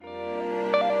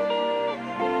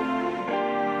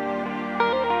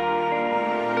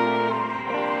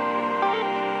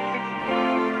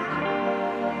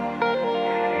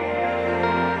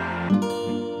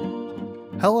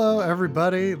Hello,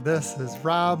 everybody. This is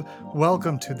Rob.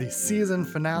 Welcome to the season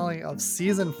finale of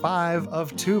season 5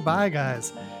 of Two Bye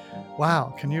Guys.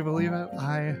 Wow, can you believe it?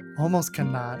 I almost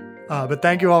cannot. But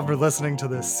thank you all for listening to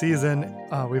this season.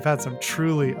 We've had some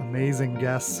truly amazing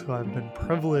guests who I've been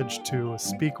privileged to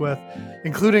speak with,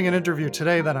 including an interview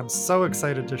today that I'm so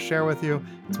excited to share with you.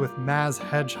 It's with Maz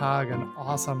Hedgehog, an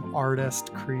awesome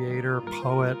artist, creator,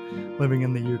 poet living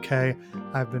in the UK.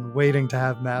 I've been waiting to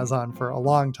have Maz on for a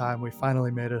long time. We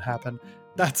finally made it happen.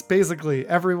 That's basically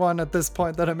everyone at this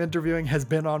point that I'm interviewing has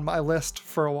been on my list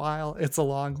for a while. It's a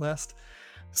long list.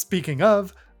 Speaking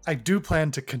of, I do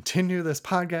plan to continue this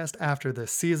podcast after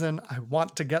this season. I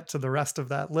want to get to the rest of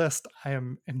that list. I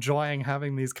am enjoying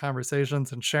having these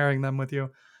conversations and sharing them with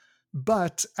you.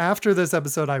 But after this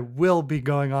episode, I will be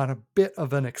going on a bit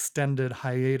of an extended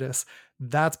hiatus.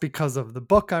 That's because of the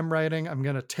book I'm writing. I'm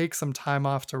going to take some time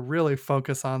off to really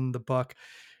focus on the book.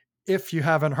 If you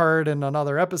haven't heard in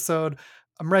another episode,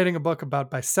 I'm writing a book about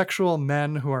bisexual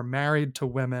men who are married to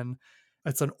women.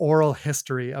 It's an oral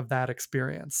history of that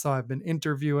experience. So I've been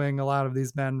interviewing a lot of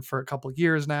these men for a couple of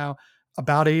years now.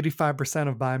 About 85%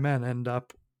 of bi men end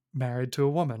up married to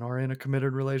a woman or in a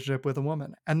committed relationship with a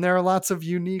woman. And there are lots of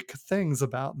unique things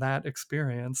about that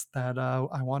experience that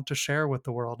I want to share with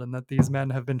the world and that these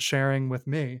men have been sharing with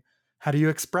me. How do you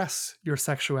express your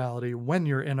sexuality when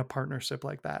you're in a partnership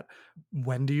like that?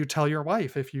 When do you tell your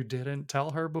wife if you didn't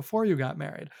tell her before you got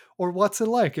married? Or what's it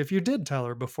like if you did tell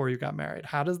her before you got married?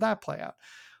 How does that play out?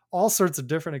 All sorts of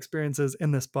different experiences in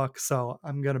this book. So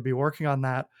I'm going to be working on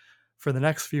that for the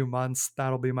next few months.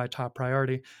 That'll be my top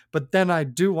priority. But then I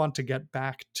do want to get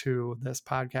back to this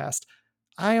podcast.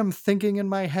 I am thinking in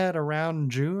my head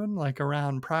around June, like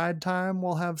around Pride time,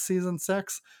 we'll have season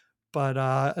 6,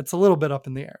 but it's a little bit up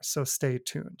in the air. So stay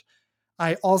tuned.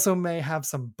 I also may have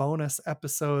some bonus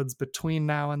episodes between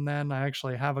now and then. I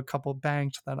actually have a couple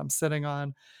banked that I'm sitting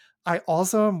on. I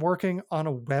also am working on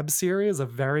a web series, a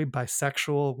very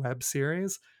bisexual web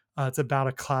series. It's about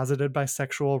a closeted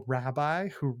bisexual rabbi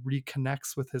who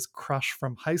reconnects with his crush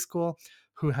from high school,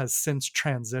 who has since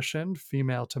transitioned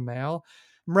female to male.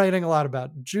 I'm writing a lot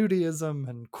about Judaism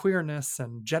and queerness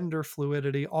and gender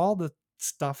fluidity, all the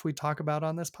stuff we talk about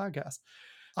on this podcast.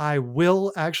 I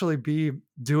will actually be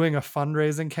doing a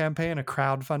fundraising campaign, a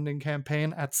crowdfunding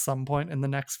campaign at some point in the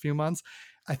next few months.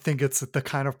 I think it's the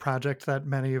kind of project that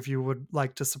many of you would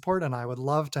like to support, and I would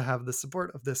love to have the support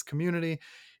of this community.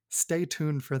 Stay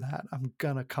tuned for that. I'm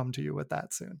going to come to you with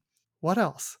that soon. What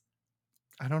else?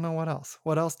 I don't know what else.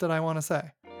 What else did I want to say?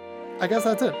 I guess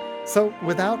that's it. So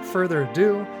without further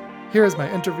ado, here is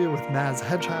my interview with Maz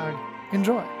Hedgehog.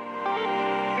 Enjoy.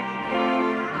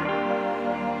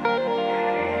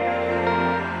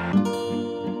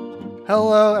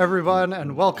 Hello, everyone,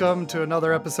 and welcome to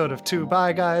another episode of Two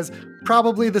Bye Guys.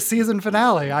 Probably the season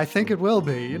finale. I think it will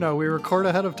be. You know, we record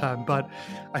ahead of time, but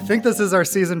I think this is our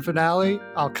season finale.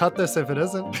 I'll cut this if it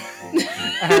isn't.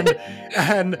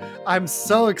 and I'm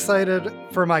so excited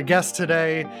for my guest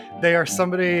today. They are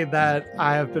somebody that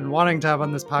I have been wanting to have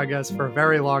on this podcast for a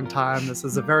very long time. This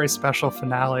is a very special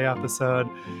finale episode.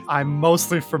 I'm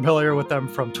mostly familiar with them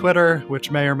from Twitter,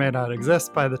 which may or may not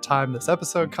exist by the time this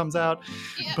episode comes out.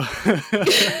 Yeah.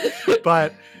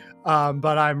 But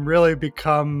I'm really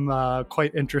become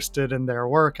quite interested in their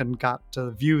work and got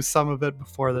to view some of it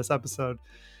before this episode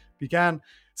began.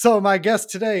 So my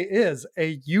guest today is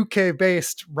a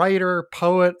UK-based writer,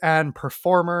 poet, and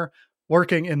performer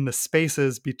working in the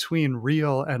spaces between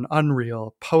real and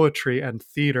unreal, poetry and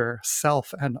theater,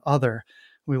 self and other.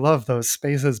 We love those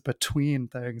spaces between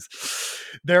things.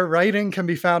 Their writing can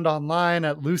be found online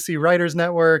at Lucy Writers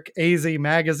Network, AZ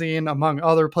Magazine, among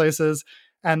other places.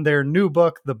 And their new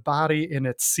book, The Body in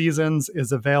Its Seasons,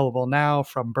 is available now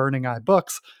from Burning Eye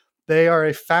Books. They are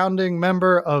a founding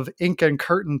member of Ink and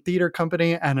Curtain Theater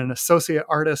Company and an associate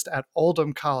artist at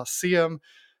Oldham Coliseum.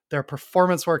 Their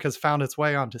performance work has found its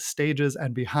way onto stages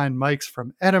and behind mics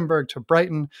from Edinburgh to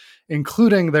Brighton,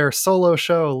 including their solo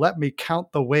show, Let Me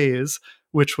Count the Ways,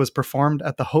 which was performed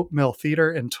at the Hope Mill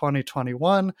Theater in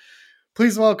 2021.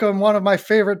 Please welcome one of my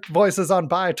favorite voices on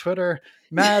Twitter,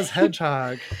 Maz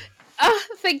Hedgehog.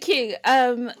 Thank you.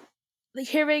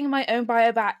 Hearing my own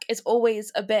bio back is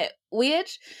always a bit weird.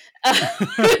 But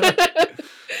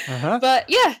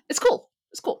yeah, it's cool.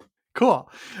 It's cool. Cool.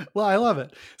 Well, I love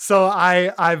it. So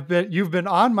you've been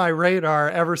on my radar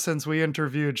ever since we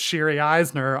interviewed Shiri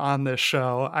Eisner on this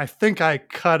show. I think I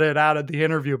cut it out of the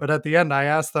interview, but at the end I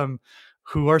asked them,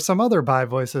 who are some other bi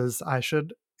voices I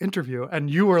should interview? And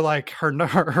you were like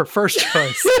her first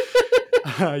choice.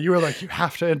 You were like, you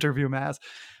have to interview Maz.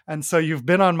 And so you've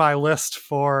been on my list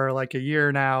for like a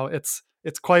year now. It's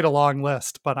it's quite a long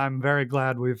list, but I'm very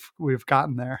glad we've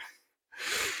gotten there.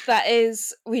 That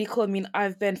is really cool. I mean,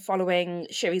 I've been following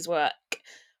Sherry's work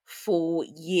for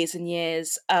years and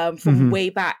years, from way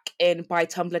back in by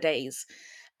Tumblr days.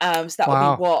 So that would be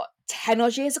Wow. what, 10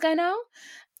 odd years ago now.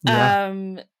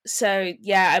 Yeah. So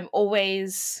yeah, I'm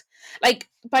always like,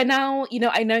 by now,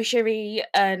 I know Sherry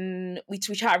and we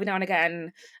chat every now and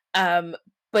again.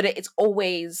 But it's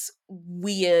always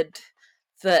weird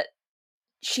that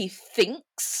she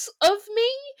thinks of me,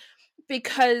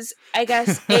 because I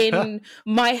guess in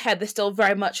my head there's still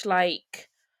very much like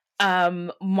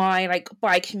my like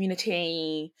bi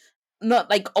community, not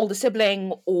like older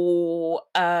sibling or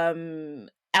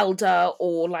elder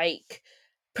or like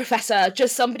professor,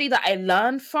 just somebody that I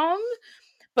learn from,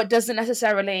 but doesn't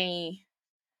necessarily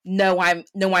know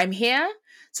I'm here.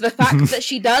 So the fact that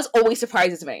she does always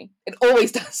surprises me. It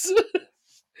always does.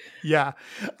 Yeah,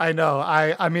 I know.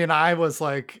 I mean, I was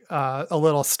like a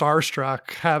little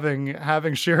starstruck having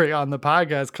Shiri on the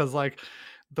podcast, because like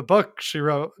the book she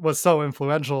wrote was so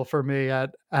influential for me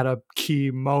at a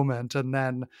key moment, and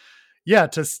then yeah,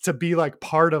 to be like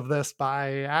part of this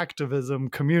bi activism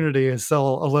community is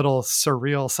still a little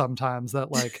surreal sometimes.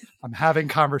 That like I'm having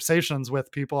conversations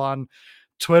with people on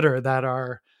Twitter that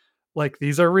are like,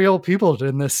 these are real people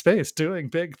in this space doing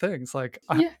big things. Like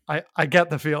Yeah. I get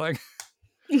the feeling.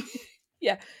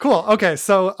 Yeah. Cool. Okay,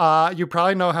 so you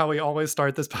probably know how we always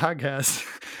start this podcast,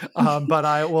 but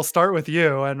I will start with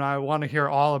you, and I want to hear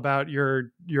all about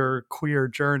your queer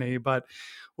journey. But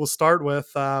we'll start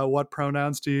with what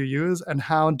pronouns do you use, and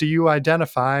how do you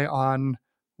identify on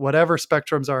whatever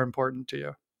spectrums are important to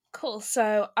you? Cool.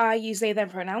 So I use they them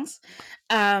pronouns.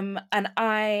 And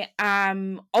I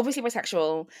am obviously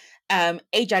bisexual,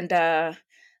 agender,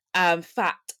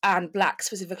 fat and black,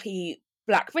 specifically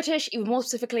black British, even more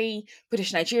specifically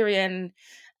British Nigerian.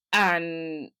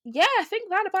 And yeah, I think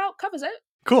that about covers it.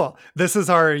 Cool. This is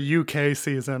our UK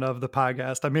season of the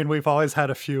podcast. I mean, we've always had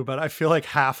a few, but I feel like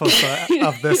half of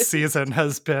this season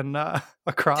has been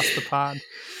across the pond.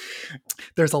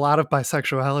 There's a lot of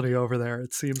bisexuality over there,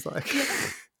 it seems like.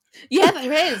 Yeah,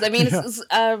 there is. I mean,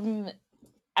 Yeah.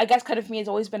 I guess kind of for me, it's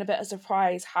always been a bit of a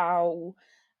surprise how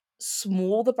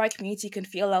small the bi community can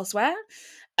feel elsewhere.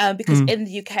 Because in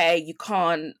the UK, you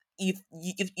can't you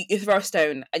throw a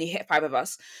stone and you hit five of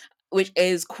us, which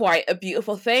is quite a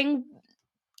beautiful thing.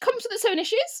 Comes with its own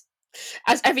issues,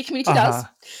 as every community does,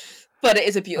 but it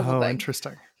is a beautiful thing.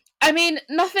 Interesting. I mean,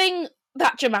 nothing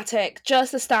that dramatic,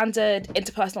 just the standard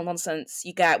interpersonal nonsense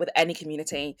you get with any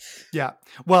community. Yeah.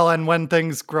 Well, and when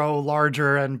things grow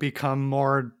larger and become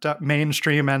more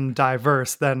mainstream and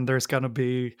diverse, then there's going to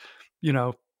be,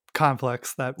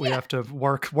 conflicts that we have to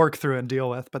work through and deal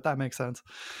with. But that makes sense.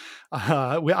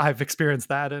 I've experienced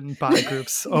that in bi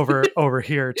groups over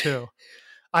here too.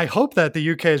 I hope that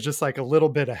the UK is just like a little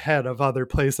bit ahead of other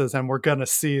places, and we're going to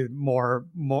see more,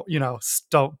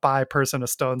 bi person a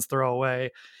stone's throw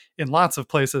away in lots of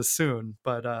places soon.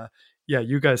 But yeah,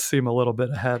 you guys seem a little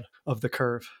bit ahead of the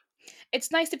curve. It's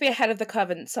nice to be ahead of the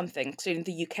curve in something, considering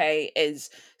the UK is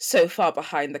so far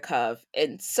behind the curve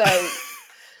in so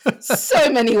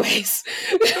many ways.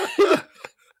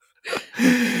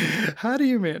 How do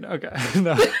you mean? Okay.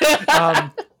 No.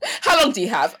 How long do you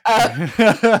have?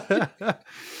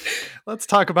 Let's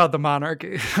talk about the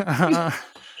monarchy. No.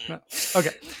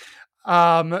 Okay.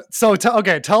 So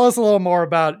tell us a little more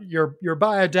about your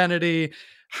bi identity,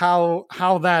 how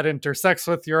that intersects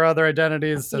with your other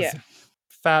identities as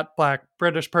fat black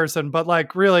British person, but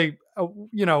like really,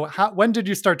 when did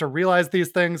you start to realize these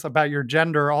things about your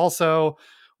gender? Also,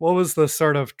 what was the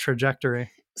sort of trajectory?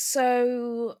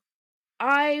 So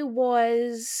I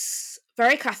was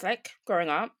very Catholic growing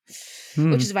up,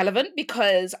 which is relevant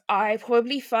because I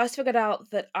probably first figured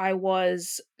out that I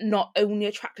was not only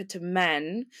attracted to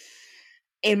men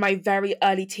in my very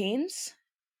early teens,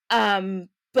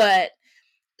 but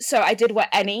so I did what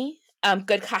any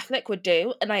good Catholic would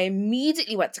do, and I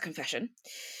immediately went to confession.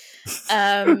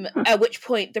 At which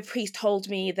point the priest told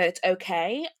me that it's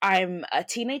okay. I'm a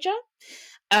teenager.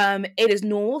 It is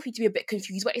normal for you to be a bit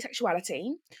confused about your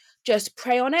sexuality. Just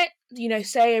pray on it,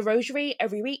 say a rosary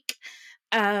every week,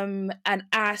 and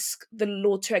ask the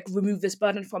Lord to remove this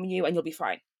burden from you, and you'll be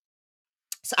fine.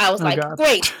 So I was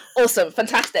great, awesome,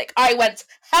 fantastic. I went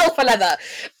hell for leather.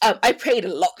 I prayed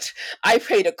a lot. I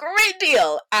prayed a great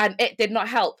deal, and it did not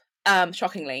help,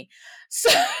 shockingly. So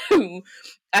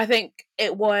I think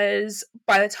it was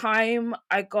by the time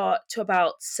I got to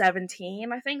about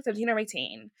 17 or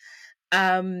 18.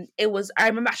 I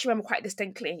remember quite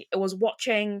distinctly. It was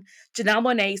watching Janelle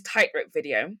Monáe's tightrope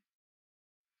video,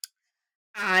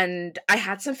 and I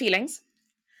had some feelings,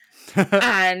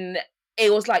 and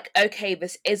it was like, okay,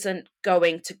 this isn't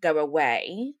going to go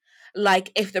away.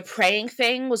 Like, if the praying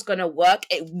thing was going to work,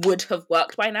 it would have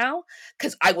worked by now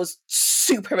because I was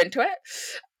super into it.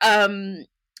 And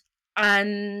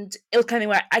it was kind of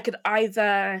where I could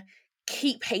either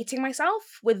keep hating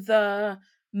myself with the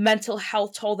mental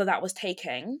health toll that that was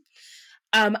taking,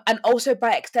 and also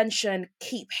by extension,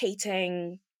 keep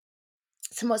hating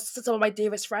some of my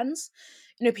dearest friends,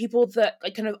 people that,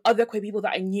 like, kind of other queer people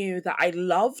that I knew that I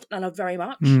loved and I loved very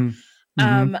much. Mm.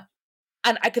 Mm-hmm. Um,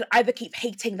 and I could either keep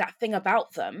hating that thing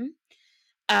about them,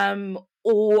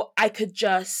 or I could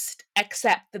just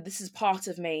accept that this is part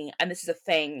of me and this is a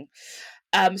thing.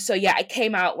 So yeah, I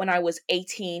came out when I was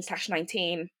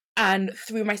 18/19 and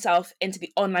threw myself into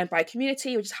the online bi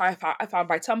community, which is how I found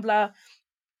Bi Tumblr,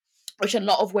 which in a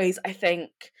lot of ways I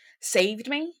think saved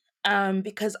me,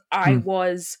 because I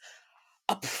was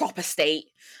a proper state.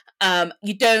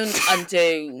 You don't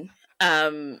undo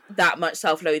that much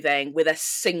self-loathing with a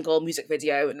single music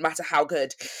video, no matter how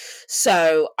good.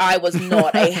 So I was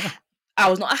not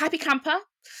a happy camper,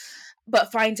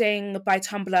 but finding Bi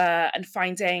Tumblr and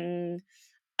finding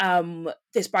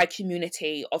this bi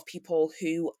community of people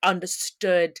who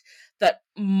understood that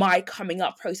my coming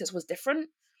up process was different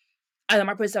and that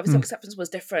my process of acceptance was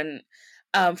different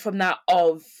from that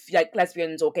of like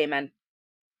lesbians or gay men.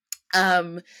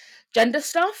 Gender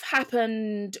stuff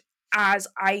happened as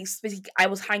I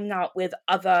was hanging out with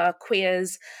other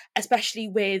queers, especially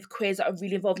with queers that are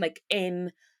really involved, like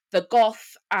in the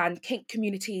goth and kink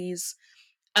communities,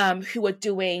 who are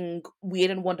doing weird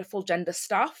and wonderful gender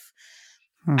stuff,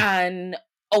 and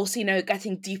also,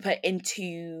 getting deeper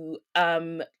into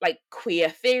like queer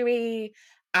theory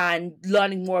and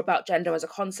learning more about gender as a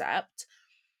concept.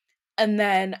 And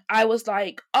then I was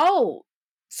like, oh,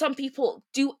 some people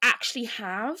do actually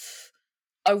have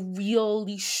a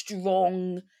really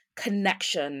strong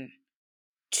connection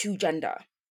to gender.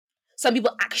 Some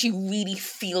people actually really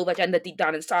feel their gender deep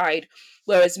down inside,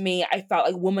 whereas me, I felt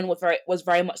like woman was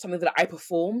very much something that I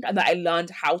performed and that I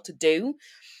learned how to do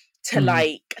to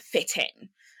like fit in.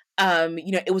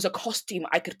 It was a costume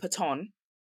I could put on.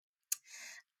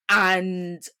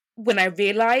 And when I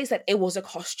realized that it was a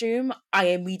costume, I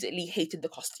immediately hated the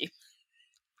costume.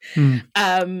 It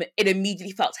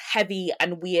immediately felt heavy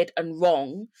and weird and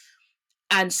wrong.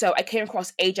 And so I came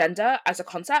across agender as a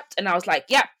concept and I was like,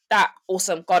 yeah, that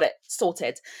awesome, got it,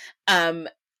 sorted.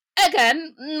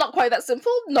 Again, not quite that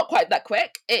simple, not quite that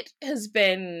quick. It has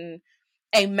been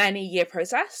a many year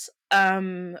process.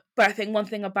 But I think one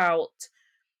thing about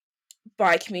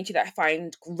bi community that I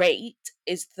find great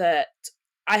is that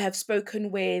I have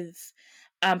spoken with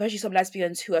especially some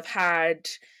lesbians who have had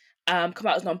come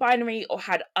out as non-binary or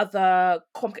had other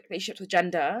complicated relationships with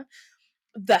gender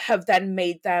that have then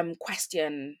made them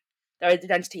question their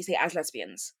identity, say, as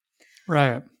lesbians.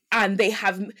 Right. And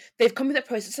they've come with a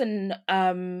process, and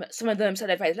some of them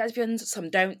identify as lesbians, some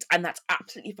don't, and that's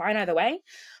absolutely fine either way.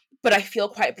 But I feel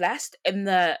quite blessed in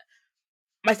that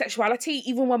my sexuality,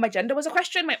 even when my gender was a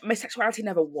question, my sexuality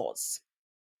never was.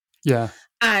 Yeah.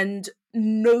 And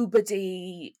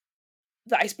nobody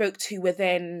that I spoke to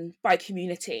within bi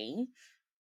community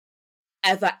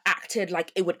ever acted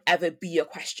like it would ever be a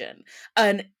question.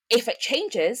 And if it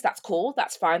changes, that's cool,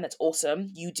 that's fine, that's awesome,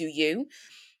 you do you.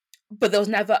 But there was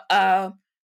never are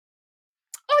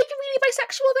you really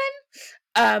bisexual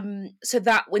then? So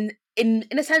that when in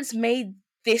a sense made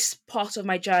this part of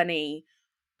my journey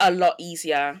a lot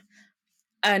easier.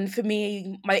 And for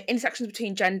me, my intersections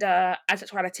between gender and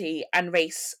sexuality and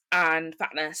race and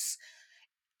fatness,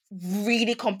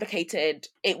 really complicated.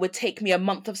 It would take me a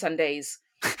month of Sundays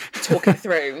talking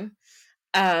through.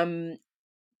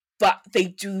 But they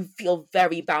do feel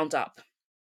very bound up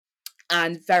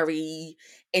and very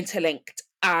interlinked.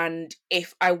 And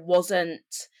if I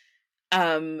wasn't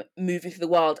moving through the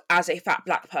world as a fat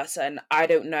Black person, I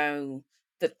don't know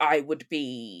that I would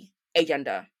be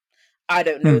agender. I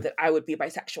don't know that I would be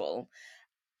bisexual.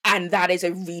 And that is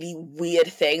a really weird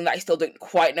thing that I still don't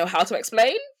quite know how to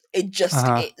explain. It just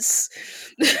is.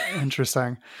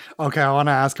 Interesting. Okay, I want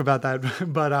to ask about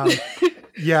that. But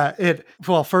yeah,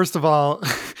 well, first of all,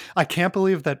 I can't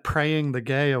believe that praying the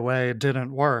gay away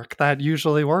didn't work. That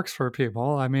usually works for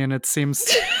people. I mean, it seems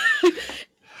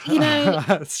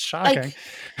it's shocking. Like,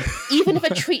 even if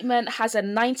a treatment has a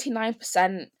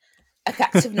 99%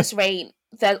 effectiveness rate,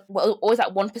 there always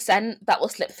that 1% that will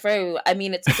slip through. I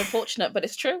mean, it's unfortunate, but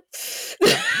it's true.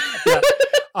 Yeah.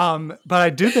 But I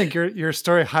do think your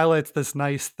story highlights this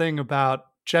nice thing about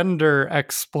gender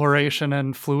exploration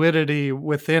and fluidity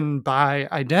within bi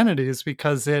identities,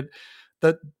 because the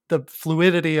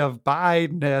fluidity of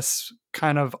bi-ness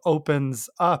kind of opens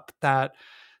up that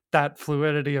that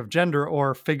fluidity of gender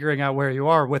or figuring out where you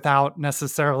are without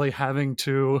necessarily having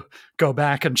to go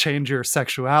back and change your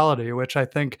sexuality, which I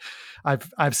think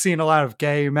I've seen a lot of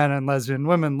gay men and lesbian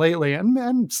women lately,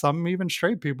 and some even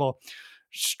straight people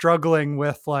struggling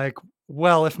with like,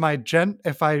 well,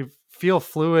 if I feel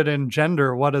fluid in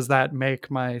gender, what does that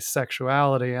make my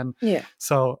sexuality? And Yeah.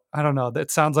 so I don't know. It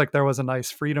sounds like there was a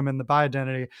nice freedom in the bi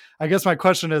identity. I guess my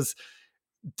question is,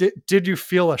 did you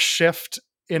feel a shift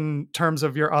in terms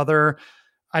of your other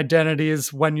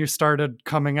identities when you started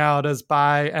coming out as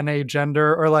bi and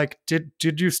agender, or like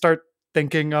did you start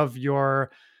thinking of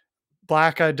your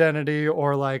Black identity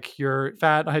or like your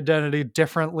fat identity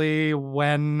differently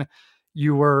when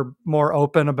you were more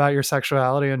open about your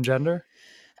sexuality and gender?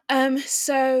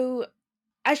 So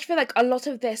I just feel like a lot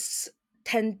of this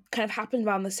kind of happened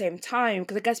around the same time,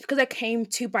 because I guess because I came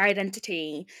to bi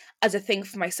identity as a thing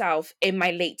for myself in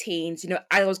my late teens.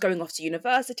 I was going off to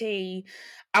university,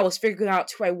 I was figuring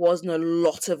out who I was in a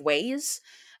lot of ways.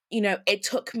 It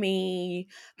took me,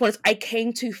 once I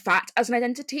came to fat as an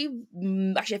identity,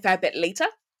 actually a fair bit later.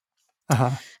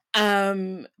 Uh-huh.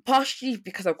 Partially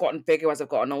because I've gotten bigger as I've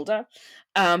gotten older,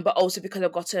 but also because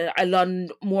I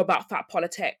learned more about fat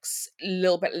politics a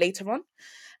little bit later on.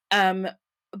 Um,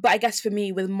 but I guess for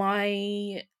me,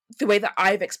 the way that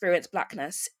I've experienced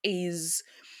blackness is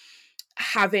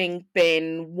having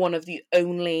been one of the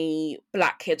only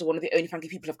black kids or one of the only funky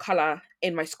people of color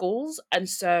in my schools, and Mm.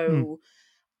 so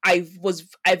I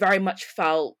very much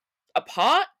felt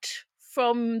apart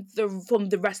from the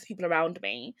rest of the people around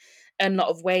me in a lot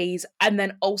of ways. And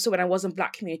then also when I was in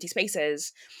black community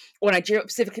spaces, or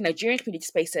specifically Nigerian community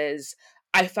spaces,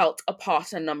 I felt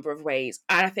apart in a number of ways.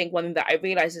 And I think one thing that I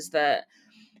realized is that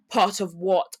part of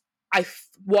what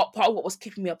was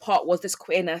keeping me apart was this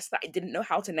queerness that I didn't know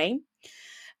how to name.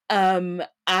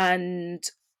 And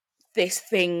this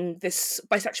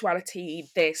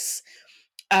bisexuality, this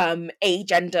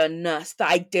agender-ness that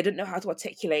I didn't know how to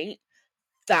articulate,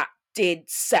 that did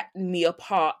set me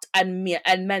apart, and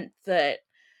meant that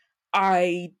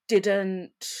I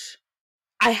didn't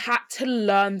I had to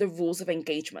learn the rules of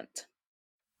engagement.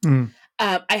 Mm.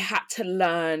 I had to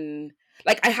learn,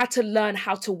 like, I had to learn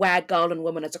how to wear girl and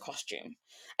woman as a costume.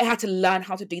 I had to learn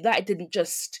how to do that. It didn't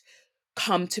just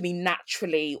come to me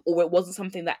naturally, or it wasn't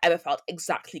something that ever felt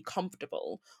exactly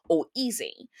comfortable or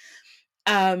easy.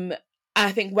 Um,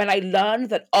 I think when I learned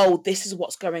that, oh, this is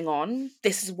what's going on,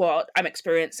 this is what I'm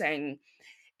experiencing,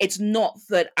 it's not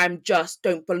that I'm just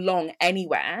don't belong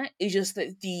anywhere. It's just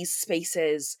that these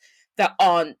spaces there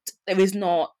is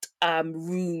not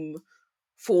room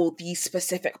for these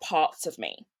specific parts of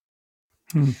me.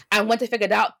 Mm. And once I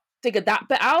figured that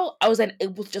bit out, I was then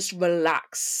able to just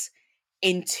relax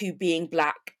into being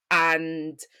black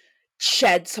and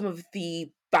shed some of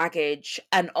the baggage,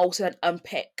 and also then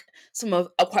unpick some of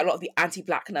quite a lot of the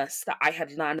anti-blackness that I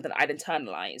had learned, that I'd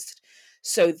internalized,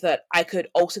 so that I could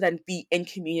also then be in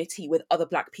community with other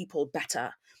black people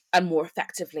better and more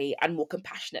effectively and more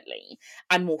compassionately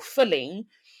and more fully,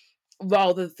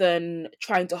 rather than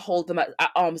trying to hold them at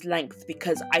arm's length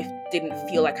because I didn't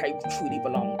feel like I truly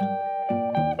belonged.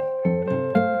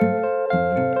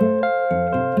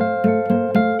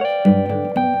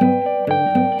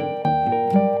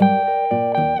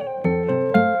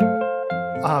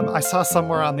 I saw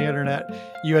somewhere on the internet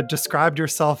you had described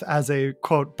yourself as a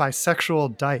quote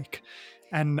bisexual dyke.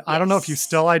 And I don't know if you Yes.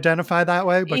 still identify that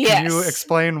way, but can you Yes.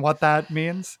 explain what that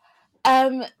means?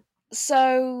 Um,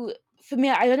 so for me,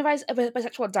 I identify as a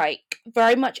bisexual dyke,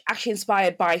 very much actually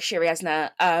inspired by Shiri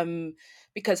Esner,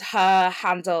 because her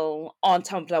handle on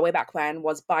Tumblr way back when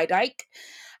was bi dyke.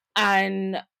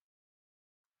 And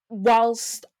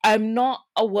whilst I'm not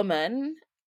a woman,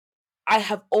 I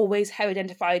have always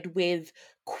identified with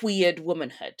queered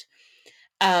womanhood.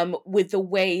 With the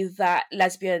way that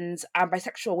lesbians and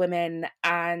bisexual women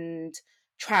and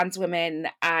trans women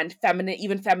and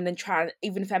even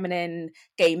feminine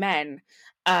gay men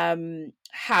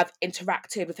have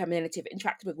interacted with femininity, have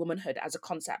interacted with womanhood as a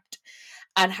concept,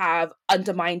 and have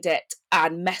undermined it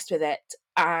and messed with it,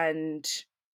 and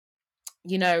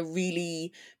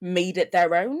really made it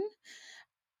their own.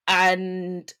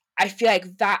 And I feel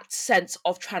like that sense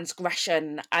of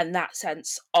transgression and that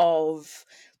sense of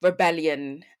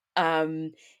rebellion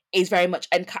um, is very much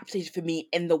encapsulated for me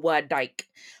in the word dyke.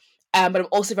 But I'm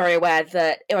also very aware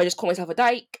that if I just call myself a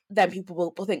dyke, then people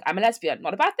will think I'm a lesbian.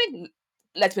 Not a bad thing.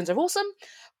 Lesbians are awesome,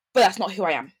 but that's not who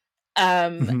I am.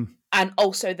 Um, Mhm. and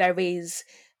also, there is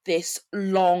this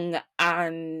long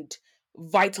and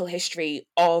vital history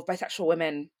of bisexual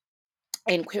women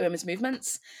in queer women's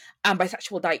movements and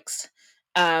bisexual dykes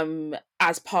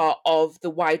as part of the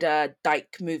wider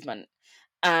dyke movement.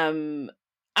 And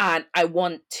I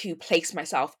want to place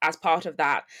myself as part of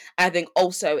that. And I think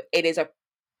also it is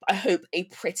I hope a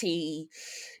pretty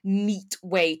neat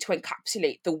way to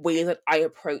encapsulate the way that I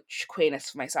approach queerness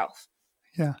for myself.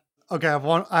 Yeah. Okay,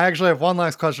 I actually have one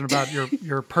last question about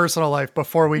your personal life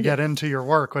before we Yeah. get into your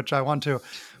work, which I want to.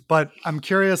 But I'm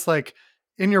curious, like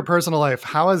in your personal life,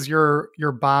 how has your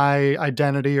bi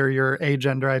identity or your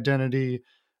agender identity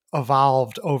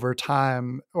evolved over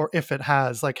time, or if it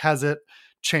has? Like, has it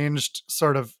changed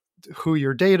sort of who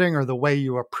you're dating or the way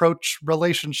you approach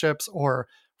relationships or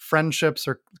friendships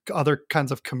or other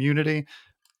kinds of community?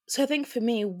 So I think for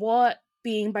me, what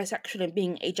being bisexual and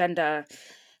being agender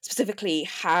specifically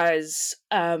has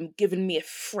given me a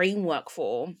framework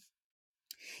for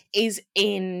is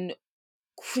in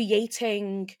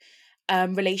creating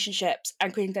relationships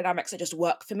and creating dynamics that just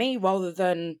work for me rather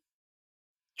than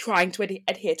trying to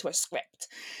adhere to a script.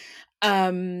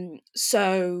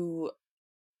 So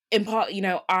in part,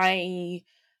 I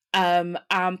am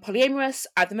polyamorous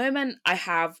at the moment. I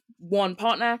have one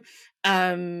partner,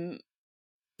 um,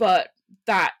 but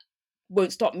that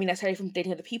won't stop me necessarily from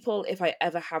dating other people if I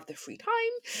ever have the free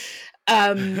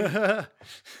time.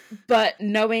 But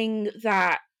knowing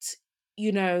that,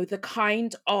 the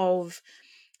kind of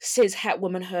cis het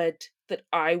womanhood that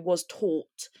I was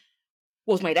taught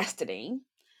was my destiny,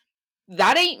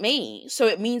 that ain't me. So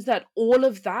it means that all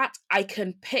of that, I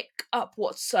can pick up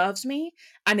what serves me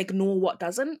and ignore what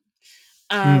doesn't.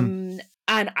 Hmm.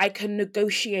 And I can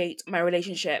negotiate my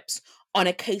relationships on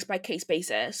a case by case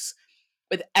basis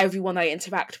with everyone I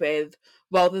interact with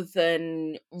rather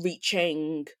than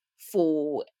reaching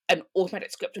for an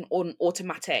automatic script and or an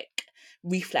automatic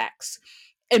reflex.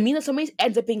 It means in some ways it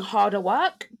ends up being harder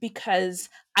work because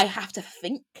I have to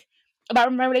think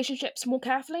about my relationships more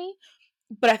carefully.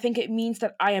 But I think it means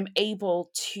that I am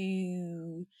able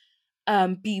to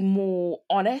be more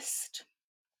honest,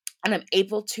 and I'm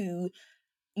able to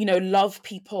love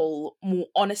people more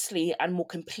honestly and more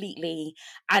completely,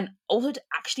 and also to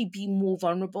actually be more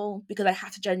vulnerable because I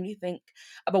have to genuinely think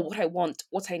about what I want,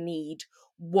 what I need,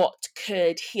 what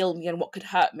could heal me and what could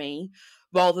hurt me,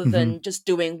 rather Mhm. than just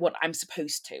doing what I'm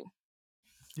supposed to.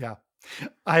 Yeah.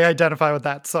 I identify with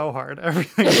that so hard.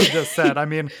 Everything you just said. I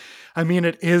mean,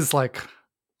 it is like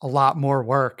a lot more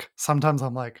work. Sometimes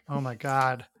I'm like, oh my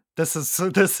God, this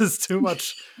is too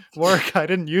much work. I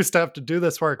didn't used to have to do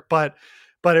this work, but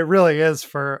it really is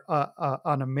for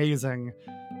an amazing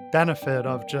benefit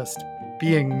of just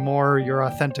being more your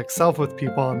authentic self with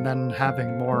people and then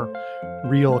having more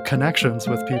real connections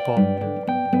with people.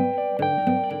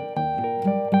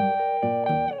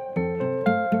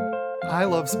 I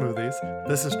love smoothies.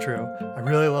 This is true. I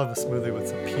really love a smoothie with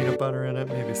some peanut butter in it,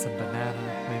 maybe some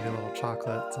banana, maybe a little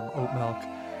chocolate, some oat milk,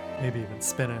 maybe even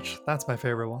spinach. That's my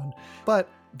favorite one. But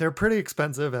they're pretty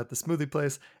expensive at the smoothie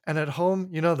place. And at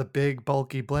home, the big,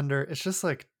 bulky blender, it's just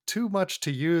like too much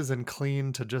to use and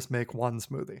clean to just make one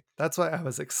smoothie. That's why I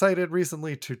was excited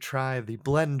recently to try the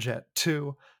BlendJet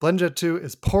 2. BlendJet 2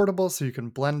 is portable, so you can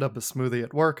blend up a smoothie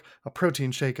at work, a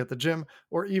protein shake at the gym,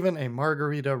 or even a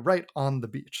margarita right on the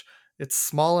beach. It's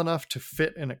small enough to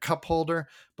fit in a cup holder,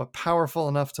 but powerful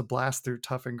enough to blast through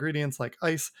tough ingredients like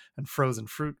ice and frozen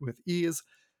fruit with ease.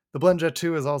 The BlendJet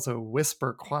 2 is also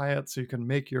whisper quiet, so you can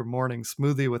make your morning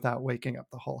smoothie without waking up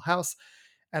the whole house.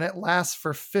 And it lasts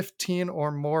for 15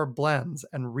 or more blends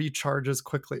and recharges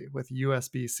quickly with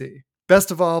USB-C. Best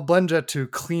of all, BlendJet 2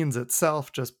 cleans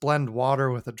itself. Just blend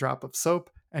water with a drop of soap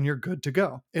and you're good to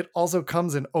go. It also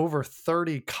comes in over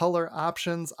 30 color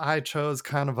options. I chose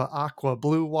kind of an aqua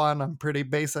blue one. I'm pretty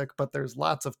basic, but there's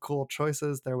lots of cool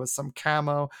choices. There was some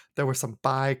camo, there were some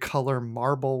bi-color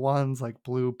marble ones like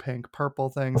blue, pink, purple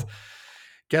things.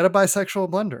 Get a bisexual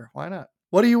blender. Why not?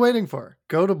 What are you waiting for?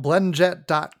 Go to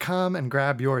blendjet.com and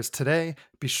grab yours today.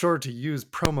 Be sure to use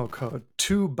promo code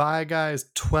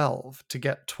 2BuyGuys12 to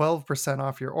get 12%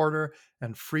 off your order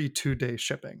and free 2-day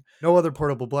shipping. No other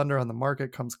portable blender on the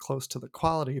market comes close to the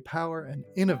quality, power, and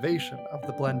innovation of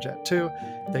the BlendJet 2.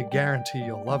 They guarantee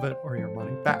you'll love it or your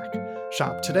money back.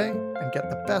 Shop today and get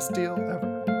the best deal ever.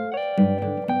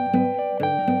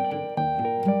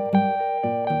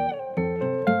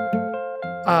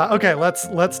 Okay,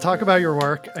 let's talk about your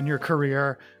work and your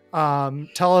career.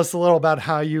 Tell us a little about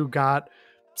how you got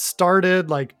started.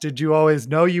 Like, did you always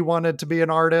know you wanted to be an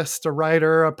artist, a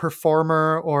writer, a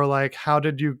performer, or like how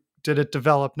did it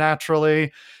develop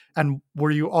naturally? And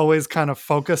were you always kind of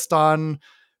focused on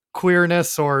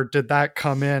queerness, or did that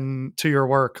come in to your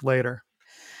work later?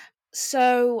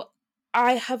 So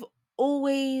I have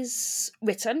always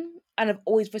written, and I've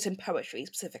always written poetry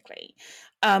specifically.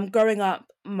 Growing up,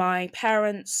 my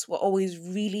parents were always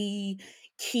really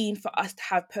keen for us to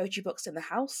have poetry books in the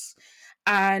house.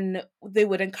 And they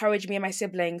would encourage me and my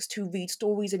siblings to read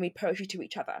stories and read poetry to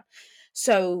each other.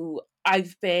 So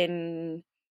I've been,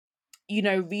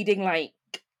 reading like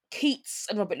Keats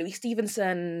and Robert Louis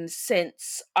Stevenson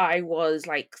since I was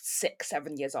like 6,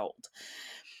 7 years old.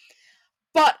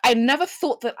 But I never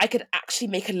thought that I could actually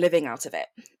make a living out of it.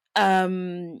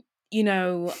 You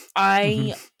know,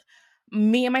 I,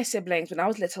 me and my siblings, when I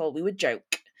was little, we would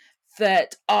joke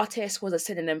that artist was a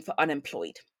synonym for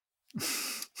unemployed.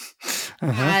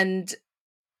 And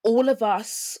all of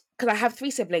us, because I have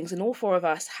 3 siblings, and all 4 of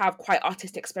us have quite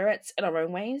artistic spirits in our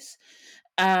own ways.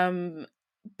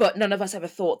 But none of us ever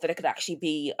thought that it could actually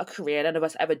be a career. None of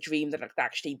us ever dreamed that it could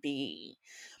actually be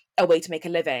a way to make a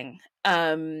living.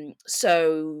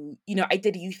 So, I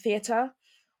did youth theatre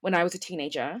when I was a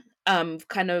teenager,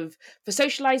 kind of for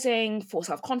socializing, for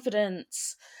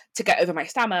self-confidence, to get over my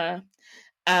stammer.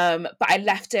 But I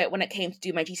left it when it came to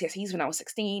do my GCSEs when I was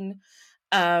 16.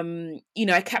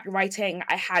 I kept writing.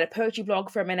 I had a poetry blog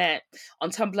for a minute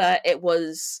on Tumblr. It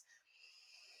was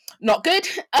not good,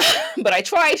 but I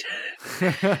tried.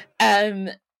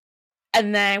 And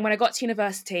then when I got to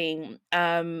university,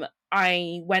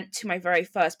 I went to my very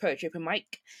first poetry open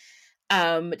mic.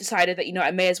 Decided that,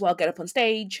 I may as well get up on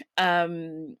stage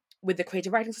with the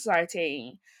Creative Writing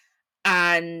Society.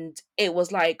 And it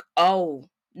was like, oh,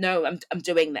 no, I'm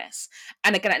doing this.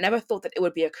 And again, I never thought that it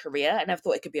would be a career. I never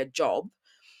thought it could be a job.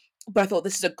 But I thought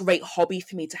this is a great hobby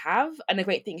for me to have and a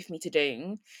great thing for me to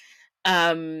do.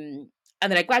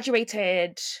 And then I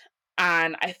graduated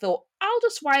and I thought, I'll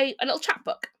just write a little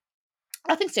chapbook.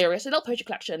 Nothing serious, a little poetry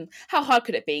collection. How hard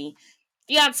could it be?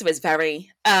 The answer is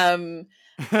very. And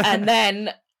then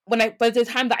by the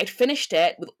time that I'd finished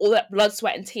it with all that blood,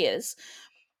 sweat, and tears,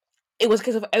 it was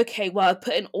because of, okay, well, I've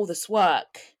put in all this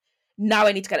work. Now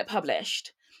I need to get it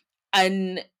published.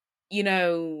 And,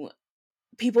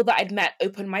 people that I'd met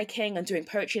open micing and doing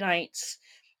poetry nights,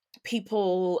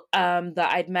 people that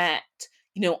I'd met,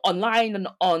 online and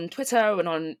on Twitter and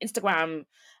on Instagram,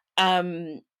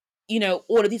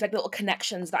 all of these like little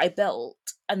connections that I built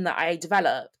and that I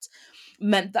developed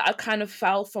meant that I kind of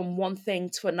fell from one thing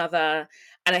to another,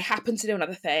 and I happened to do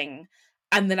another thing,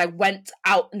 and then I went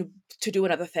out to do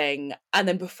another thing, and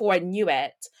then before I knew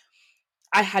it,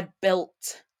 I had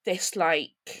built this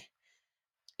like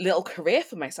little career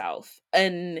for myself,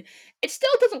 and it still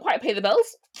doesn't quite pay the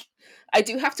bills. I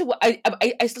do have to.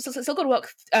 I still got to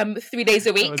work 3 days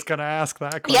a week. I was gonna ask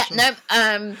that question. Yeah,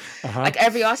 no. Like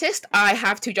every artist, I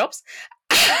have 2 jobs,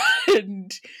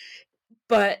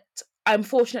 but I'm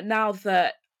fortunate now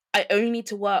that I only need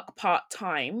to work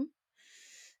part-time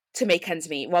to make ends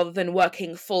meet, rather than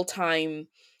working full-time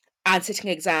and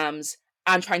sitting exams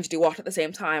and trying to do art at the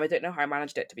same time. I don't know how I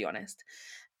managed it, to be honest.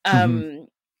 And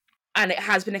it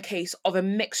has been a case of a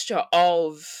mixture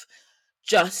of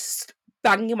just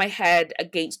banging my head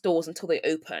against doors until they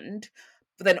opened,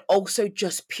 but then also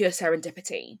just pure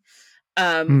serendipity.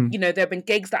 There have been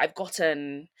gigs that I've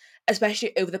gotten,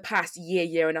 especially over the past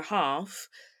year and a half,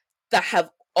 that have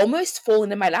almost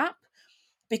fallen in my lap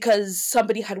because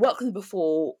somebody had worked with me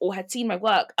before or had seen my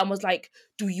work and was like,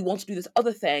 do you want to do this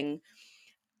other thing?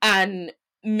 And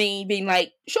me being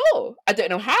like, sure, I don't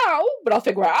know how, but I'll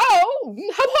figure it out.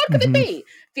 How hard could it be?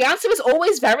 The answer is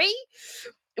always very,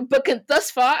 but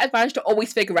thus far, I've managed to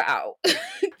always figure it out.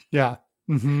 Yeah.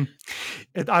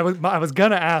 I was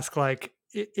gonna ask, like,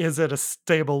 is it a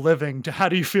stable living? How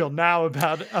do you feel now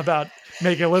about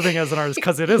making a living as an artist?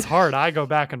 Because it is hard. I go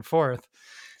back and forth.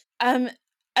 I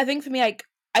think for me, like,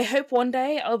 I hope one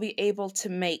day I'll be able to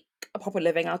make a proper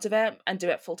living out of it and do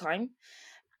it full time.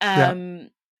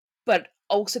 But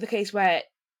also the case where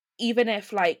even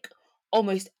if like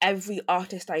almost every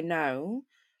artist I know,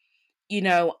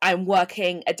 I'm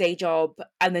working a day job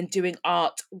and then doing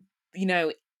art,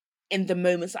 in the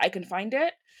moments that I can find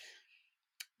it,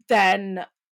 then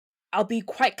I'll be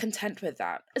quite content with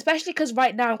that. Especially because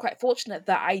right now I'm quite fortunate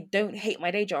that I don't hate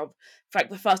my day job for like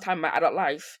the first time in my adult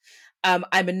life. I'm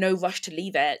in no rush to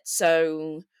leave it.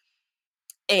 So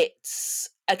it's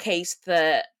a case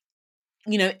that,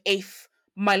 if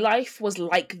my life was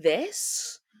like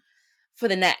this for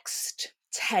the next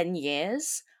 10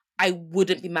 years, I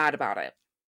wouldn't be mad about it.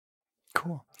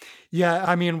 Cool. Yeah,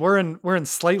 I mean, we're in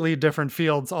slightly different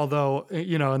fields, although,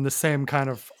 in the same kind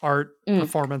of art,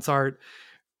 performance art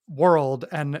world.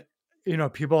 And,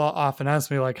 people often ask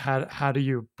me, like, how do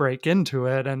you break into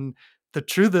it? And the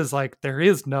truth is, like, there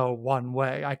is no one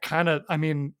way.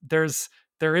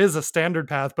 There is a standard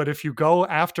path, but if you go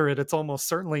after it, it's almost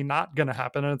certainly not going to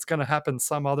happen, and it's going to happen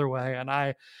some other way. And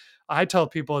I tell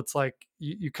people, it's like,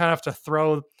 you kind of have to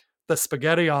throw the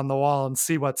spaghetti on the wall and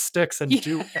see what sticks and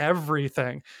do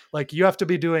everything. Like you have to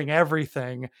be doing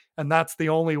everything, and that's the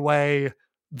only way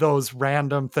those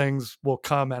random things will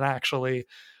come and actually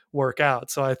work out.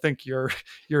 So I think your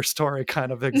story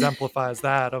kind of exemplifies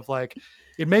that, of like,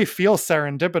 it may feel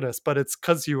serendipitous, but it's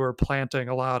because you were planting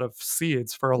a lot of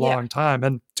seeds for a Yeah. long time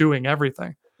and doing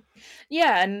everything.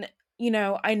 Yeah, and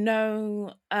I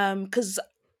know because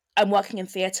I'm working in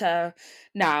theatre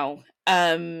now.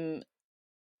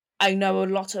 I know a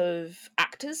lot of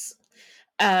actors,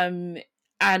 um,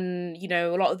 and a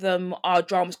lot of them are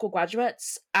drama school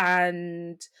graduates.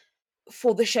 And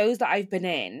for the shows that I've been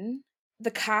in, the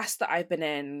cast that I've been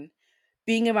in,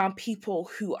 being around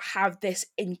people who have this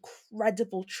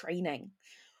incredible training,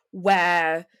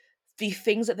 where the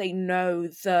things that they know,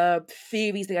 the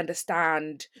theories they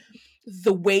understand,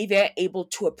 the way they're able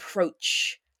to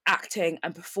approach acting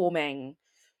and performing,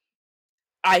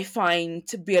 I find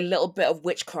to be a little bit of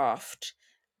witchcraft,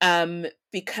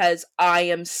 because I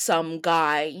am some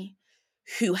guy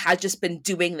who has just been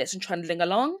doing this and trundling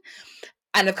along,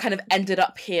 and I've kind of ended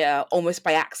up here almost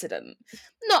by accident.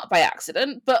 Not by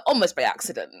accident, but almost by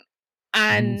accident.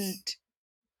 And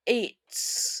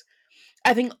it's,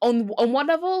 I think on one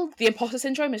level, the imposter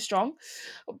syndrome is strong,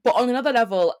 but on another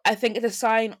level, I think it's a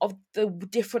sign of the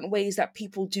different ways that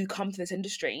people do come to this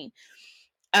industry,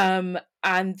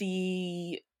 and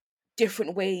the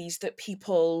different ways that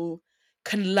people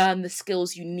can learn the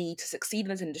skills you need to succeed in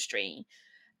this industry.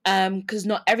 Because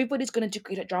not everybody's going to do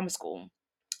great at drama school.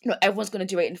 Not everyone's going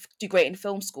to do great in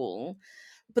film school,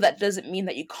 but that doesn't mean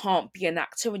that you can't be an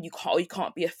actor and you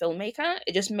can't be a filmmaker.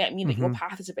 It just might mean that your Mm-hmm.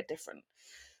 path is a bit different.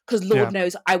 Because Lord Yeah.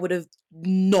 knows I would have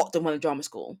not done well in drama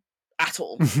school at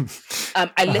all.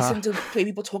 I listened to the way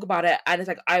people talk about it, and it's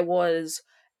like I was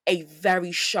a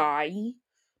very shy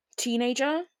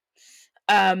teenager.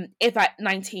 If at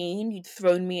 19 you'd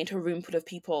thrown me into a room full of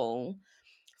people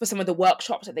for some of the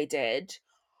workshops that they did,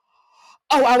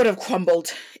 oh, I would have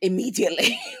crumbled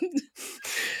immediately.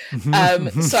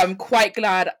 So I'm quite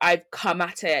glad I've come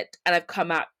at it, and I've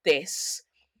come at this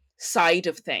side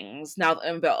of things now that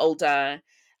I'm a bit older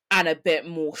and a bit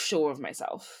more sure of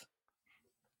myself.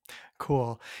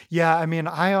 Cool. Yeah, I mean,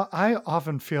 I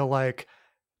often feel like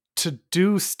to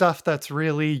do stuff that's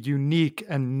really unique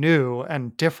and new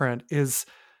and different is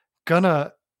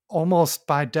gonna almost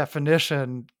by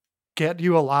definition get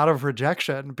you a lot of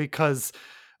rejection, because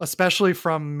especially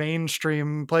from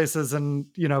mainstream places and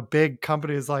big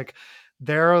companies, like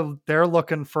they're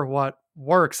looking for what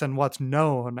works and what's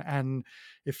known. And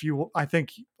I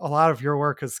think a lot of your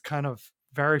work is kind of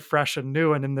very fresh and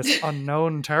new and in this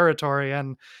unknown territory,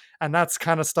 and that's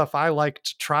kind of stuff I like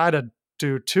to try to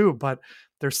do too, but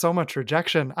there's so much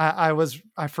rejection.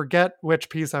 I forget which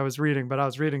piece I was reading, but I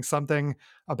was reading something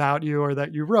about you, or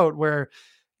that you wrote, where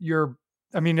you're,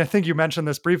 I mean, I think you mentioned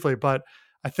this briefly, but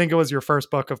I think it was your first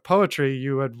book of poetry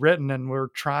you had written and were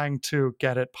trying to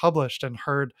get it published, and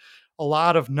heard a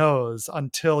lot of no's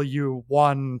until you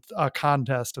won a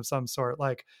contest of some sort.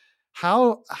 Like,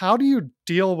 how do you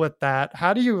deal with that?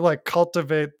 How do you like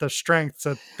cultivate the strength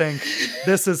to think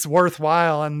this is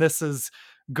worthwhile and this is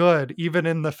good, even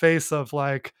in the face of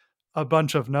like a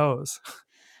bunch of no's?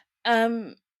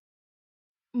 Um,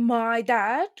 my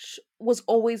dad was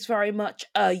always very much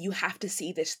a you have to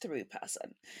see this through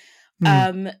person.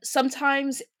 Mm,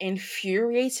 Sometimes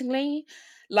infuriatingly,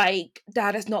 like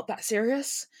dad is not that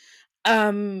serious.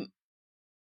 Um,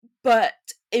 but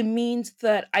it means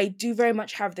that I do very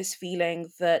much have this feeling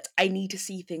that I need to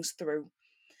see things through.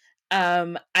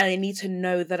 And I need to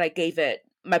know that I gave it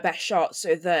my best shot,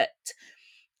 so that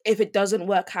if it doesn't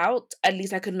work out, at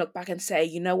least I can look back and say,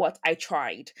 you know what, I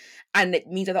tried. And it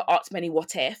means that there aren't many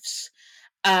what ifs.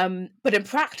 But in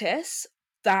practice,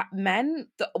 that meant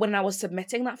that when I was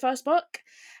submitting that first book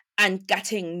and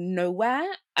getting nowhere,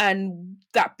 and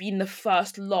that being the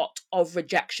first lot of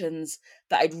rejections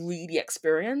that I'd really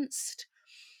experienced,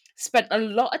 spent a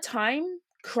lot of time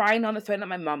crying on the phone at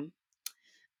my mum.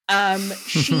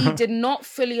 She did not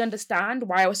fully understand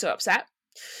why I was so upset.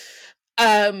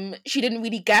 She didn't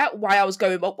really get why I was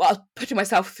putting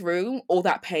myself through all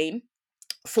that pain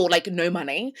for like no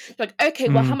money. She's like, okay,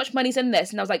 well, how mm. much money's in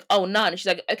this? And I was like, oh, none. She's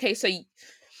like, okay, so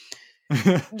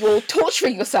you're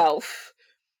torturing yourself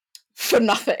for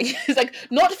nothing. It's like,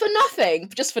 not for nothing,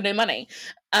 but just for no money.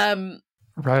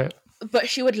 Right. But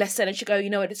she would listen and she'd go, you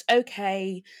know what, it's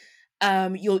okay.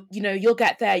 You'll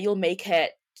get there, you'll make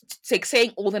it. It's like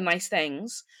saying all the nice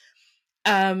things.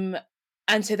 Um,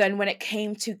 and so then when it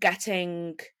came to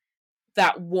getting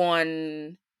that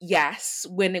one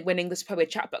winning this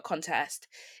poet chatbot contest,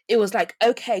 it was like,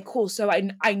 okay, cool. So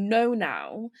I know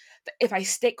now that if I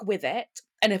stick with it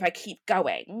and if I keep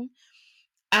going,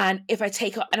 and if I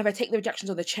take the rejections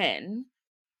on the chin,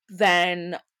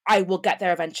 then I will get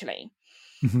there eventually.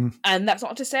 Mm-hmm. And that's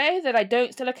not to say that I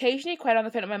don't still occasionally cry down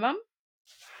the phone at my mum.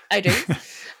 I do.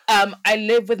 I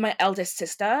live with my eldest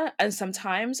sister, and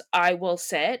sometimes I will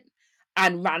sit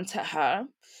and rant at her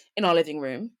in our living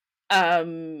room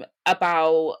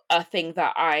about a thing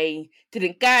that I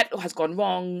didn't get or has gone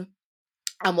wrong,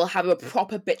 and we'll have a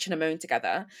proper bitch and a moan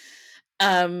together.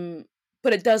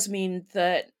 But it does mean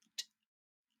that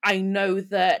I know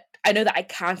that I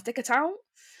can stick it out.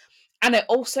 And I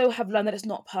also have learned that it's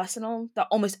not personal, that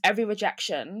almost every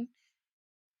rejection,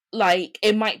 like,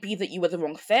 it might be that you were the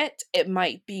wrong fit, it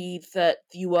might be that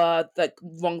you are the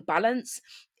wrong balance,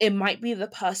 it might be the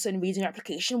person reading your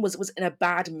application was in a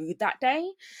bad mood that day,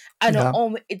 and Yeah.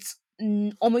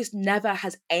 almost never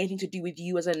has anything to do with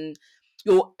you as in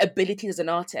your ability as an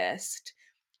artist.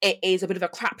 It is a bit of a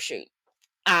crapshoot,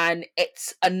 and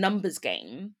it's a numbers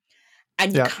game,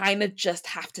 and you Yeah. kind of just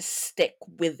have to stick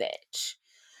with it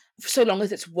so long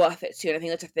as it's worth it to you. And I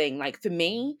think that's a thing. Like, for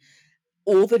me,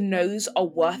 all the no's are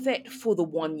worth it for the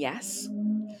one yes.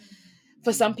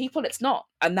 For some people, it's not,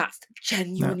 and that's Yeah.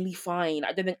 genuinely fine.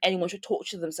 I don't think anyone should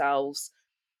torture themselves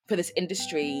for this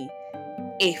industry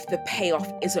if the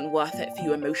payoff isn't worth it for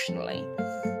you emotionally.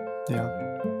 Yeah.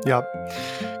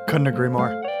 Yep. Couldn't agree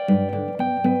more.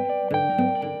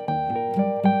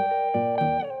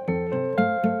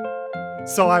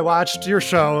 So I watched your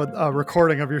show, a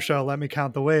recording of your show, Let Me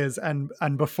Count the Ways, and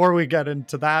before we get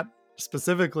into that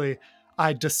specifically,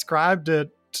 I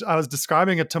was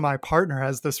describing it to my partner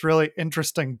as this really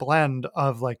interesting blend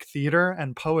of like theater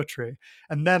and poetry.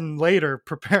 And then later,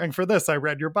 preparing for this, I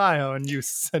read your bio, and you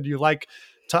said you like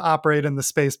to operate in the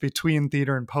space between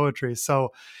theater and poetry.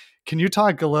 So can you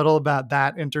talk a little about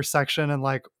that intersection, and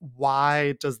like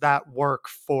why does that work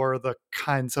for the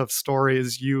kinds of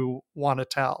stories you want to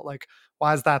tell? Like,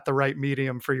 why is that the right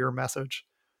medium for your message?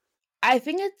 I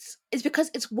think it's because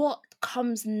it's what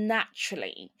comes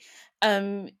naturally.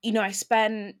 I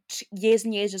spent years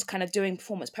and years just kind of doing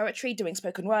performance poetry, doing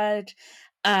spoken word,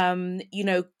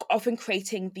 often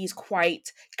creating these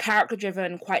quite character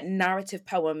driven, quite narrative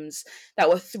poems that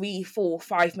were 3, 4,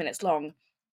 5 minutes long.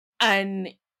 And,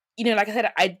 like I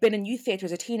said, I'd been in youth theatre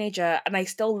as a teenager, and I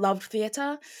still loved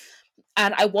theatre,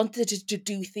 and I wanted to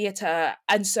do theatre.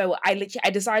 And so I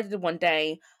decided one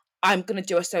day, I'm gonna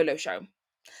do a solo show.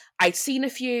 I'd seen a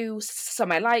few,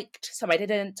 some I liked, some I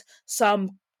didn't,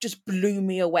 some just blew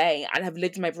me away and have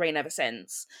lived in my brain ever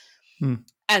since. Hmm.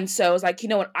 And so I was like, you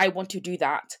know what, I want to do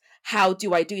that. How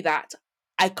do I do that?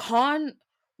 I can't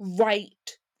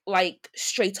write like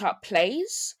straight up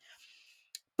plays,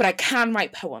 but I can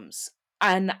write poems.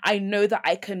 And I know that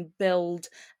I can build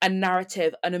a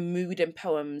narrative and a mood in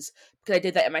poems because I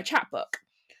did that in my chapbook.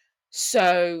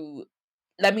 So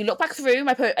let me look back through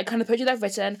I kind of poetry that I've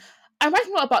written. I'm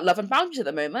writing a lot about love and boundaries at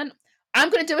the moment. I'm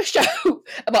going to do a show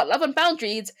about love and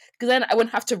boundaries because then I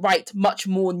wouldn't have to write much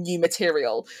more new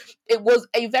material. It was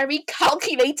a very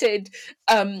calculated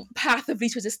path of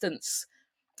least resistance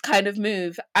kind of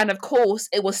move. And of course,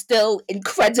 it was still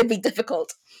incredibly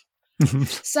difficult.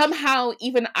 Somehow,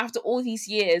 even after all these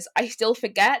years, I still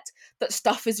forget that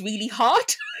stuff is really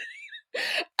hard.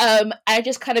 I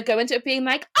just kind of go into it being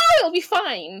like, oh, it'll be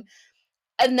fine.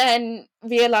 And then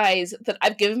realize that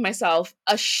I've given myself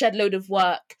a shed load of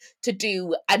work to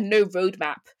do and no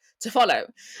roadmap to follow.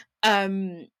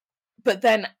 But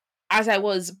then as I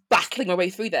was battling my way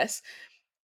through this,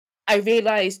 I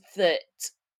realized that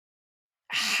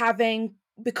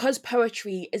because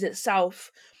poetry is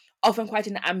itself often quite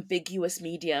an ambiguous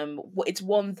medium, it's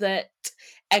one that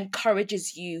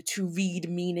encourages you to read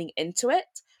meaning into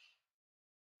it.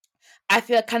 I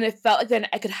kind of felt like then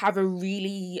I could have a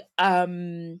really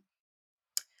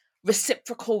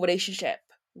reciprocal relationship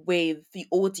with the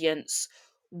audience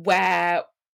where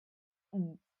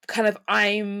kind of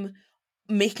I'm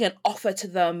making an offer to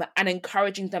them and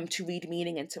encouraging them to read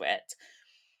meaning into it.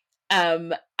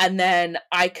 And then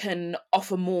I can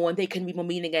offer more and they can read more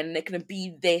meaning, and it can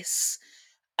be this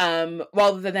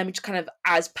rather than them just kind of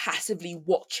as passively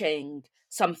watching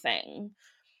something,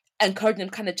 encouraging them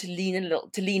kind of to lean in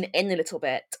a little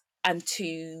bit and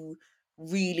to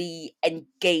really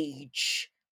engage,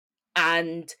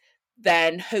 and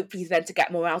then hopefully then to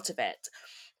get more out of it.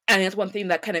 And it's one thing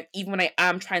that kind of, even when I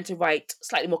am trying to write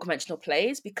slightly more conventional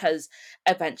plays, because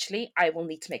eventually I will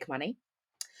need to make money.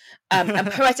 And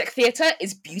poetic theatre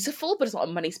is beautiful, but it's not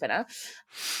a money spinner.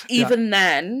 Even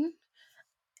then,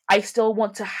 I still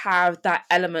want to have that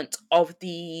element of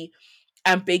the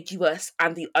ambiguous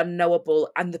and the unknowable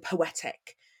and the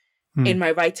poetic in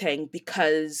my writing,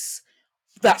 because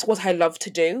that's what I love to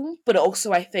do. But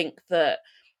also I think that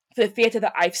the theatre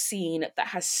that I've seen that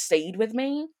has stayed with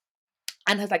me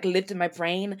and has like lived in my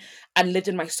brain and lived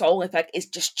in my soul, in fact, it's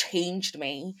just changed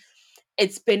me.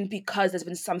 It's been because there's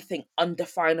been something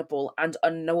undefinable and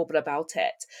unknowable about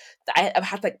it that I've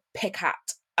had to like pick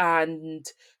at and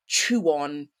chew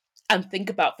on and think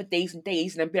about for days and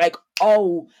days, and then be like,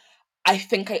 oh, I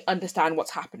think I understand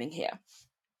what's happening here.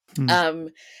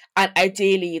 And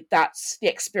ideally, that's the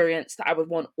experience that I would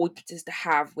want audiences to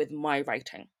have with my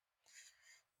writing.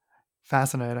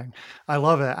 Fascinating. I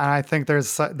love it. And I think there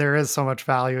is so much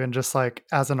value in just like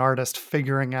as an artist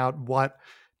figuring out what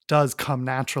does come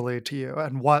naturally to you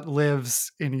and what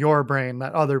lives in your brain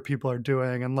that other people are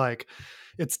doing, and like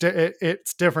it's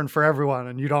different for everyone,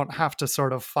 and you don't have to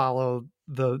sort of follow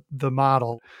the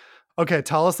model. Okay,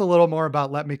 tell us a little more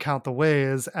about Let Me Count the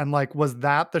Ways. And like, was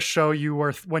that the show you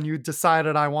were, when you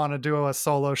decided I want to do a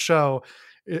solo show,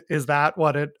 is that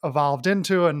what it evolved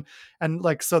into? And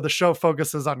like, so the show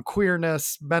focuses on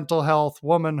queerness, mental health,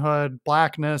 womanhood,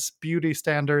 Blackness, beauty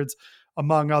standards,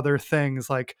 among other things.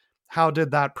 Like, how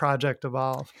did that project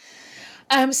evolve?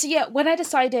 So yeah, when I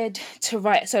decided to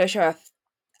write a solo show,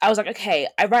 I was like, okay,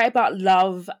 I write about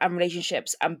love and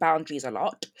relationships and boundaries a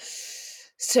lot,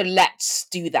 so let's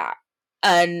do that.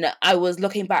 And I was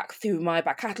looking back through my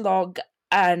back catalogue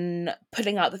and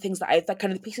putting out the things that the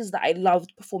kind of the pieces that I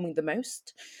loved performing the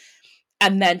most.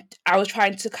 And then I was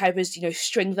trying to kind of,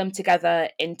 string them together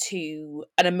into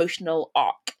an emotional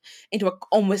arc, into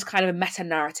almost kind of a meta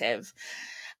narrative.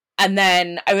 And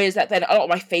then I realized that then a lot of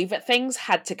my favorite things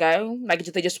had to go, like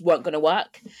they just weren't going to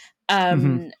work.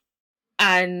 And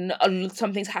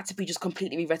some things had to be just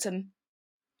completely rewritten.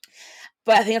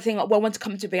 But I think what I want to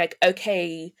come to be like,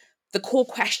 okay, the core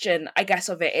question, I guess,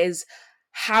 of it is,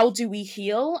 how do we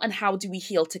heal and how do we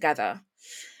heal together?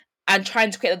 And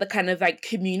trying to create the kind of like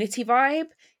community vibe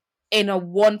in a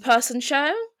one-person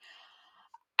show.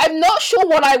 I'm not sure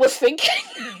what I was thinking.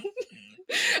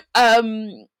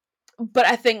 But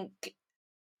I think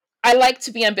I like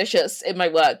to be ambitious in my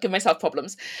work, give myself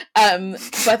problems.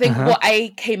 But I think what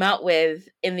I came out with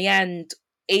in the end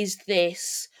is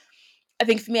this. I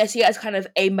think for me, I see it as kind of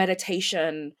a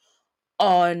meditation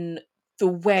on the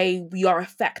way we are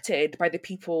affected by the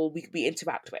people we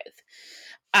interact with,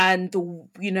 and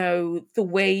the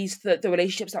ways that the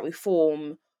relationships that we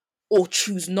form or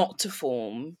choose not to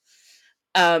form,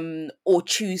 or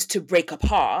choose to break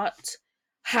apart,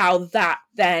 how that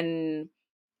then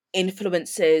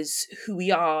influences who we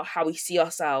are, how we see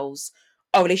ourselves,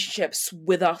 our relationships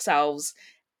with ourselves,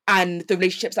 and the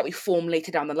relationships that we form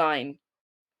later down the line.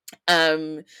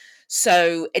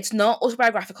 So it's not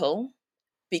autobiographical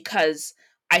because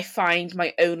I find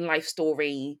my own life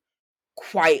story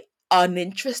quite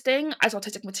uninteresting as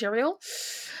artistic material.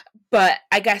 But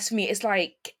I guess for me, it's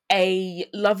like a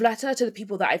love letter to the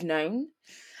people that I've known,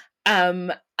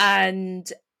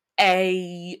 and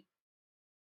a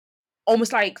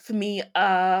almost like for me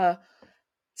a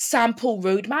sample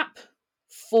roadmap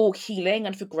for healing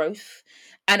and for growth.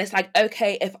 And it's like,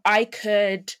 okay, if I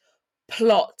could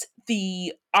plot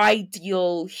the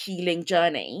ideal healing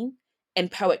journey in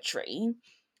poetry,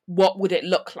 what would it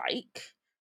look like?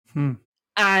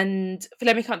 And for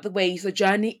Let Me Count the Ways, the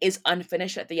journey is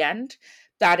unfinished at the end.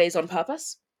 That is on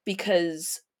purpose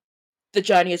because the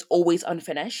journey is always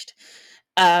unfinished.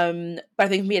 But I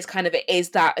think for me, it is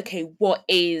that, okay, what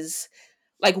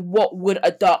would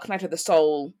a dark night of the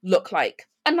soul look like?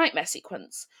 A nightmare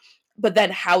sequence. But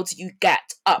then how do you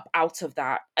get up out of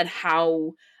that? And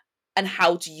how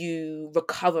do you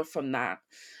recover from that?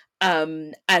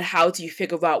 And how do you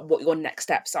figure out what your next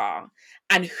steps are?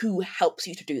 And who helps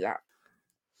you to do that?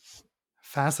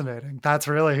 Fascinating. That's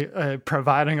really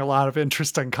providing a lot of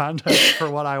interesting context for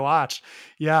what I watch.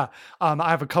 Yeah. I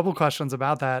have a couple questions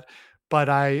about that,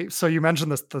 but so you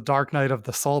mentioned the Dark Night of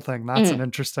the Soul thing. That's an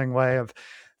interesting way of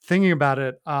thinking about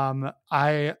it.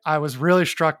 I was really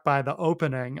struck by the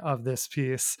opening of this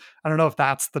piece. I don't know if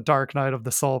that's the Dark Night of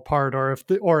the Soul part, or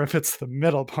if it's the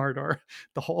middle part, or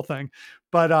the whole thing.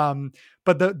 But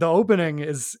the opening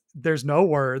is, there's no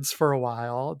words for a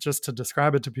while, just to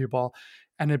describe it to people.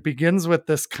 And it begins with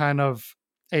this kind of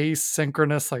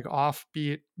asynchronous, like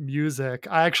offbeat music.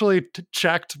 I actually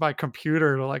checked my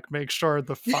computer to like make sure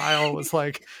the file was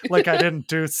like I didn't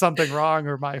do something wrong,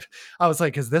 or I was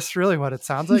like, is this really what it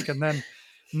sounds like? And then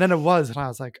it was, and I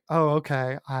was like, oh,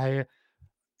 okay.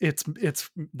 This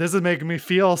is making me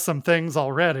feel some things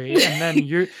already.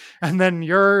 And then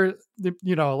you're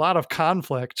a lot of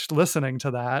conflict listening to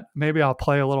that. Maybe I'll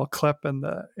play a little clip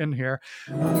in here.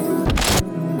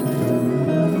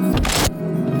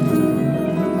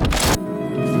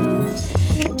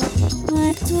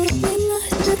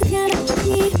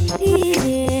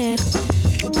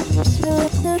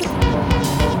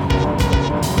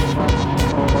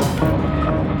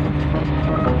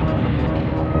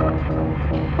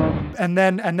 and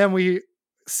then we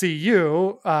see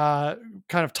you kind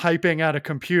of typing at a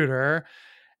computer,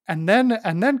 and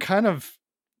then kind of,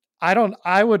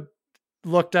 I would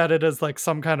looked at it as like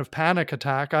some kind of panic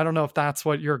attack. I don't know if that's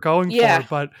what you're going for, Yeah.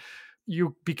 but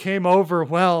you became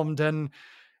overwhelmed, and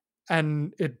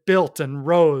it built and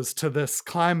rose to this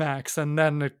climax, and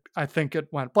then I think it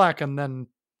went black, and then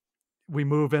we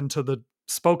move into the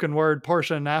spoken word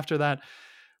portion after that.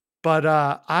 But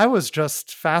I was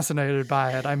just fascinated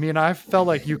by it. I mean, I felt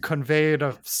like you conveyed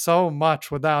so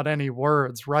much without any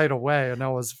words right away, and it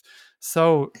was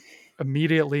so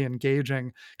immediately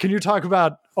engaging. Can you talk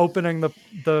about opening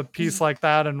the piece like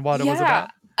that and what it was Yeah.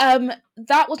 about?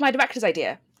 That was my director's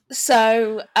idea.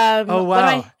 So Oh when wow,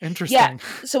 I yeah, interesting.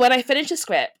 so when I finished the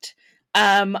script,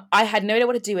 I had no idea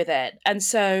what to do with it. And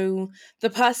so the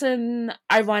person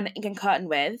I run Ink and Curtain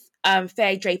with,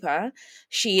 Faye Draper,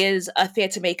 she is a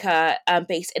theatre maker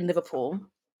based in Liverpool.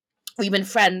 We've been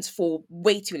friends for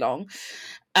way too long.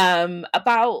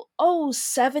 About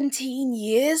 17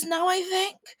 years now, I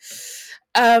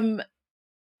think.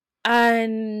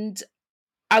 And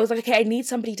I was like, okay, I need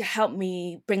somebody to help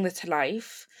me bring this to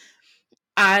life.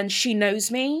 And she knows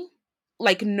me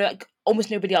like no, almost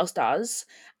nobody else does.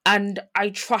 And I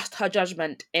trust her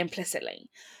judgment implicitly.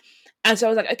 And so I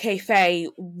was like, okay, Faye,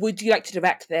 would you like to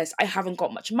direct this? I haven't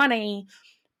got much money,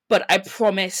 but I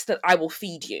promise that I will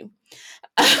feed you.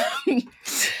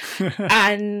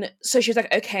 And so she was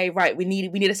like, okay, right, we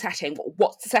need a setting.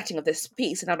 What's the setting of this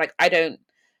piece? And I'm like, I don't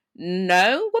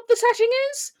know what the setting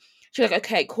is. She was like,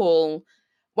 okay, cool.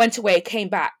 Went away, came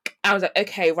back. I was like,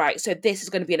 okay, right, so this is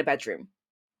going to be in a bedroom.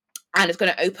 And it's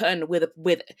going to open with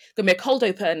going to be a cold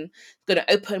open, going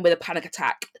to open with a panic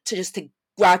attack to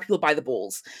grab people by the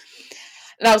balls.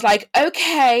 And I was like,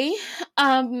 okay,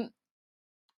 I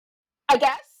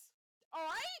guess, all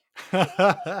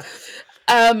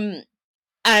right.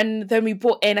 And then we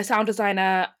brought in a sound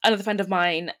designer, another friend of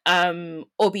mine,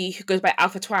 Obi, who goes by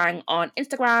Alpha Twang on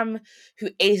Instagram, who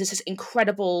is just this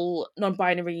incredible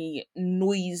non-binary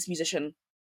noise musician.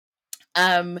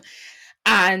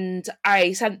 And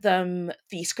I sent them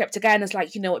the script again as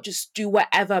like, you know what, just do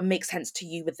whatever makes sense to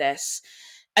you with this.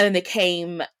 And then they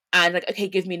came and like, okay,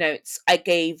 give me notes. I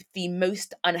gave the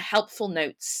most unhelpful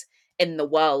notes in the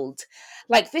world.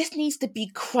 Like, this needs to be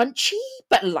crunchy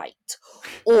but light.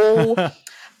 Or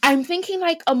I'm thinking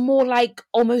like a more like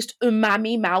almost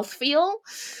umami mouthfeel.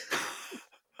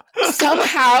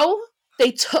 Somehow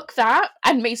they took that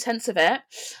and made sense of it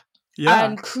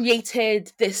and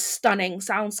created this stunning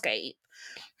soundscape.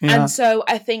 Yeah. And so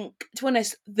I think, to be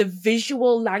honest, the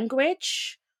visual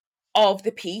language of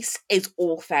the piece is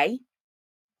all Faye.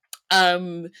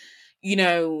 You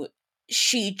know,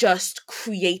 she just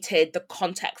created the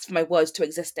context for my words to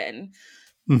exist in.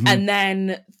 Mm-hmm. And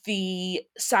then the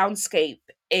soundscape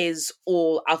is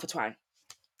all Alpha Twang,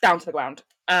 down to the ground.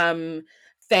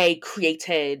 They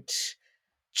created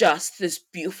just this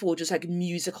beautiful, just like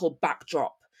musical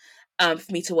backdrop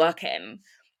for me to work in.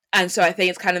 And so I think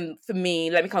it's kind of, for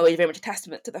me, Let Me Come Away, very much a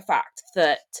testament to the fact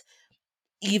that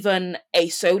even a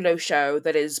solo show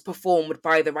that is performed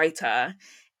by the writer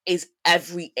is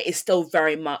still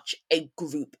very much a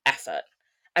group effort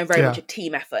and very much a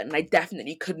team effort. And I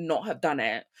definitely could not have done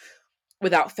it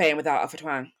without Faye and without Alpha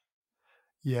Twang.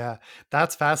 Yeah,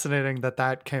 that's fascinating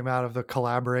that came out of the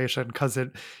collaboration, because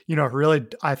it, really,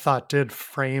 I thought, did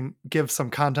give some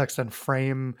context and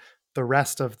frame the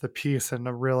rest of the piece in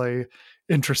a really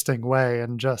interesting way,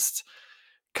 and just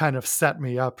kind of set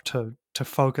me up to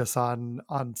focus on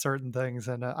certain things,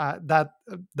 and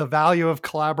the value of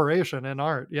collaboration in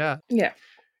art. Yeah. Yeah.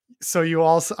 So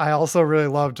I also really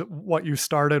loved what you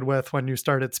started with when you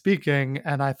started speaking,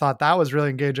 and I thought that was really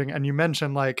engaging. And you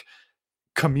mentioned like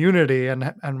community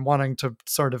and wanting to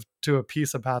sort of do a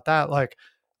piece about that. Like,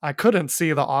 I couldn't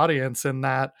see the audience in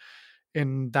that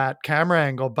camera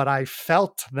angle, but I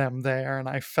felt them there, and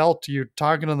I felt you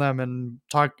talking to them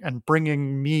and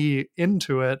bringing me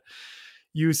into it.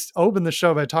 You open the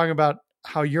show by talking about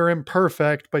how you're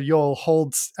imperfect, but you'll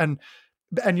hold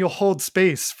you'll hold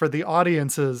space for the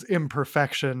audience's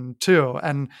imperfection too.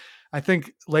 And I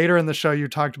think later in the show you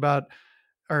talked about,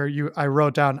 I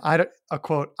wrote down a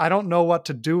quote, "I don't know what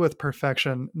to do with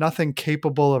perfection. Nothing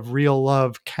capable of real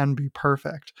love can be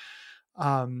perfect."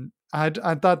 I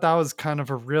thought that was kind of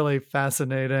a really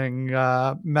fascinating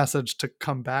message to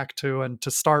come back to, and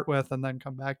to start with, and then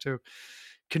come back to.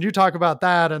 Can you talk about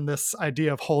that and this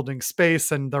idea of holding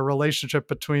space and the relationship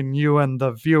between you and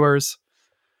the viewers?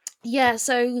 Yeah,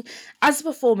 so as a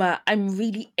performer, I'm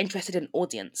really interested in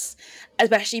audience,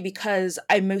 especially because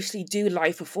I mostly do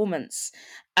live performance.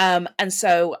 And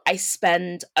so I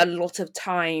spend a lot of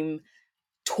time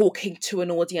talking to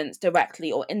an audience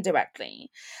directly or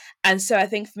indirectly. And so I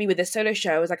think for me with this solo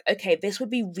show, I was like, okay, this would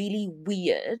be really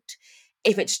weird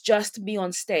if it's just me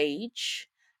on stage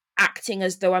acting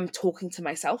as though I'm talking to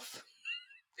myself.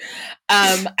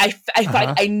 I felt like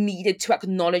Uh-huh. I needed to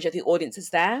acknowledge that the audience is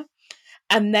there.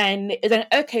 And then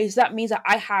okay, so that means that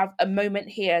I have a moment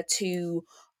here to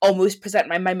almost present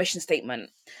my mission statement.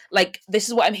 Like, this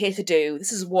is what I'm here to do,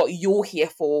 this is what you're here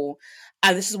for,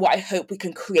 and this is what I hope we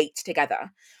can create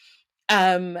together.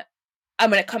 Um,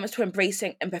 and when it comes to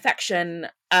embracing imperfection,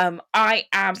 I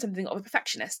am something of a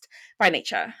perfectionist by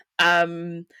nature. I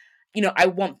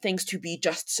want things to be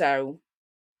just so.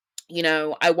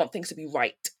 I want things to be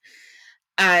right.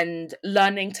 And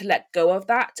learning to let go of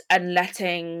that and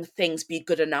letting things be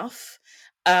good enough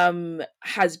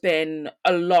has been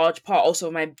a large part also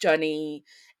of my journey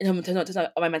in terms of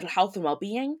my mental health and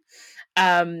well-being.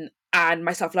 And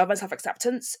my self-love and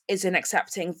self-acceptance is in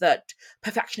accepting that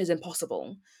perfection is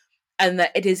impossible, and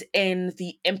that it is in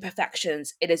the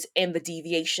imperfections, it is in the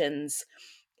deviations,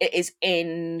 it is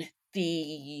in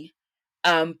the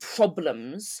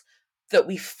problems that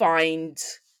we find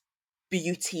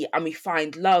beauty and we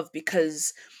find love.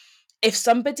 Because if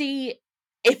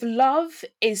love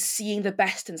is seeing the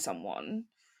best in someone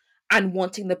and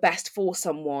wanting the best for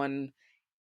someone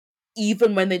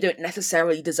even when they don't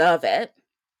necessarily deserve it,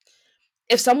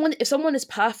 if someone is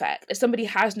perfect, if somebody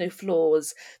has no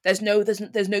flaws, there's no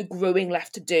growing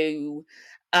left to do,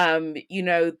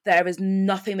 there is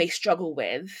nothing they struggle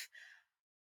with,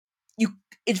 you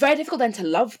it's very difficult then to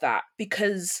love that,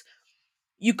 because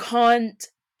you can't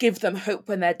give them hope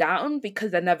when they're down,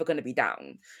 because they're never going to be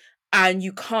down. And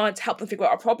you can't help them figure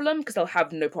out a problem because they'll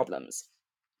have no problems.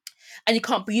 And you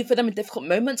can't be for them in difficult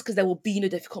moments because there will be no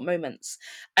difficult moments.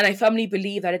 And I firmly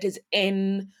believe that it is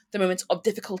in the moments of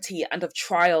difficulty and of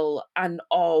trial and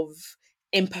of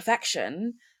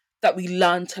imperfection that we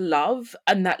learn to love,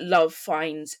 and that love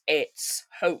finds its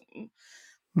home.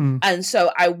 Mm. And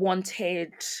so I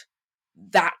wanted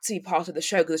that to be part of the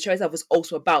show, because the show itself was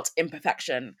also about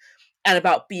imperfection and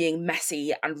about being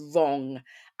messy and wrong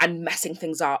and messing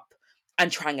things up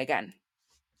and trying again.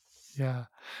 Yeah.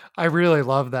 I really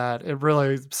love that. It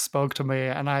really spoke to me,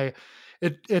 and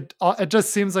it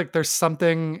just seems like there's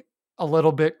something a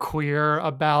little bit queer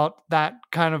about that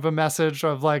kind of a message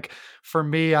of, like, for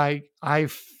me, I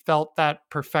felt that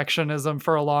perfectionism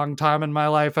for a long time in my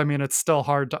life. I mean, it's still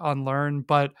hard to unlearn,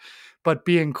 but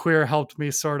being queer helped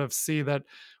me sort of see that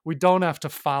we don't have to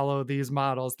follow these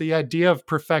models. The idea of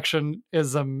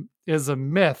perfectionism is a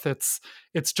myth.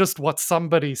 It's just what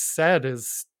somebody said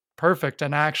is perfect,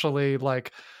 and actually,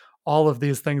 like, all of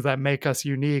these things that make us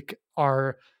unique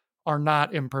are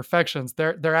not imperfections.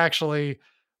 They're actually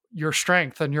your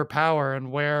strength and your power,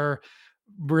 and where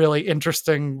really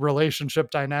interesting relationship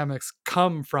dynamics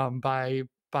come from by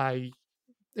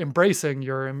embracing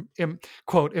your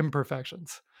quote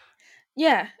imperfections.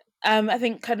 Yeah. I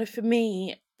think kind of for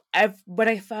me, when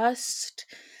I first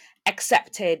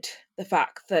accepted the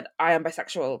fact that I am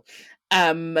bisexual,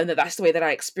 and that that's the way that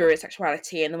I experience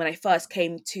sexuality, and then when I first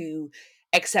came to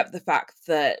accept the fact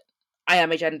that I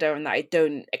am a gender and that I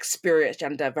don't experience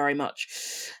gender very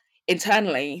much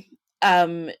internally,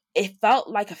 it felt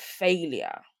like a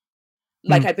failure.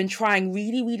 Like, Mm. I'd been trying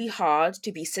really, really hard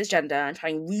to be cisgender and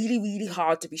trying really, really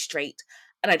hard to be straight,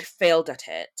 and I'd failed at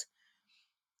it.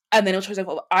 And then it was a choice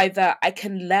of either I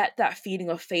can let that feeling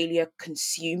of failure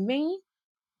consume me,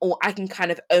 or I can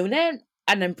kind of own it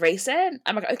and embrace it.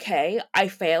 I'm like, okay, I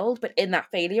failed, but in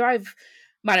that failure, I've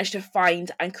managed to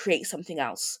find and create something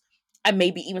else, and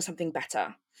maybe even something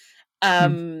better,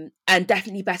 Mm. and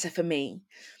definitely better for me.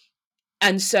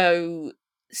 And so,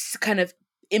 kind of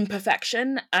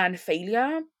imperfection and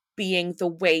failure being the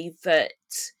way that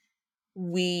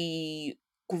we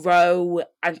grow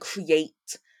and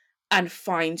create and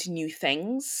find new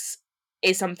things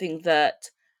is something that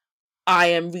I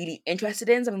am really interested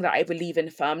in, something that I believe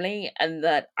in firmly, and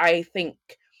that I think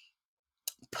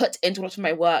put into a lot of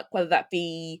my work, whether that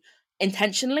be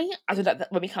intentionally, as with that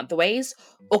when we count the ways,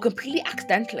 or completely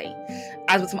accidentally,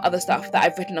 as with some other stuff that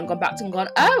I've written and gone back to and gone,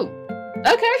 oh,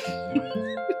 okay.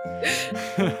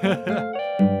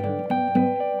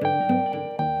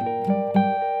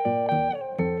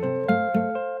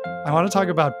 I want to talk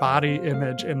about body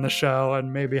image in the show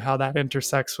and maybe how that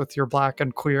intersects with your Black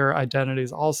and queer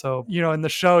identities also. In the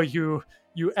show, you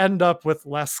end up with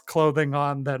less clothing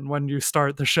on than when you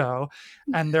start the show.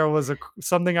 And there was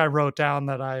something I wrote down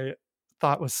that I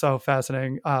thought was so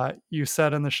fascinating. You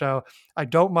said in the show, "I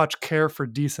don't much care for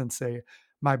decency.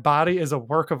 My body is a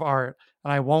work of art,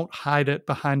 and I won't hide it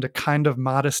behind a kind of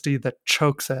modesty that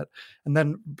chokes it. And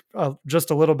then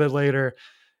just a little bit later,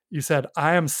 you said,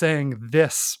 I am saying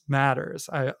this matters.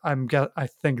 I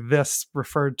think this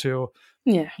referred to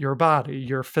Yeah. your body,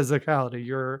 your physicality,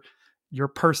 your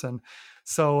person.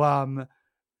 So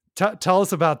tell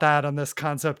us about that and this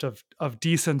concept of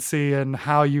decency and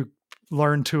how you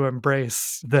learn to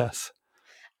embrace this.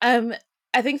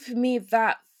 I think for me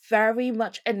that very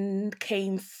much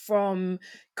came from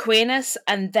queerness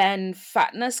and then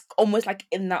fatness, almost like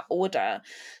in that order.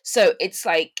 So it's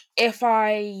like if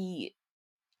I,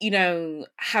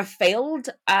 have failed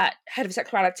at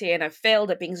heterosexuality and I've failed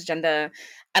at being cisgender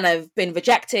and I've been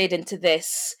rejected into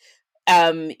this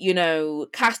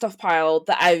cast off pile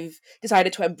that I've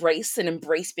decided to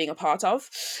embrace being a part of,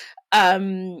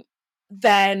 um,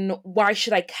 then why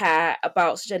should I care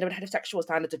about cisgender and heterosexual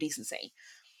standards of decency?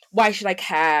 Why should I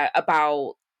care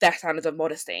about their standards of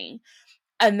modesty?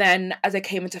 And then as I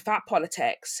came into fat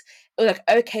politics, it was like,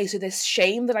 okay, so this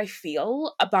shame that I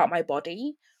feel about my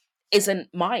body isn't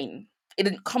mine. It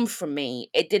didn't come from me.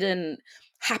 It didn't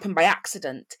happen by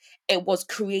accident. It was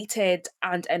created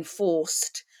and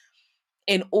enforced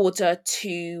in order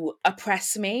to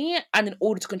oppress me and in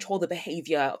order to control the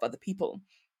behavior of other people.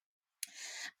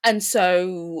 And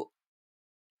so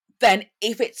then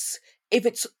if it's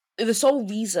the sole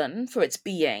reason for its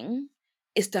being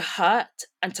is to hurt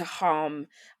and to harm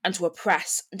and to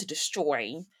oppress and to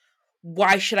destroy,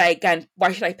 why should I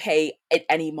pay it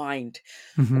any mind?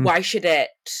 Mm-hmm. Why should it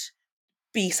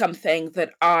be something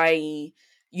that I,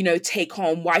 take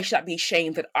on? Why should that be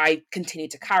shame that I continue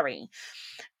to carry?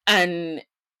 And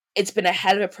it's been a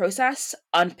hell of a process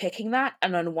unpicking that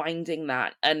and unwinding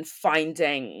that and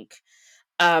finding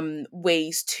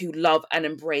ways to love and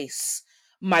embrace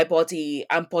my body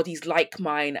and bodies like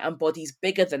mine and bodies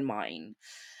bigger than mine.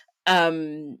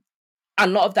 And a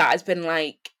lot of that has been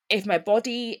like, if my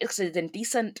body is considered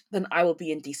indecent, then I will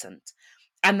be indecent.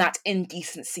 And that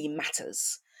indecency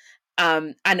matters.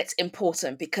 And it's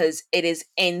important because it is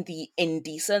in the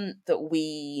indecent that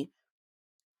we,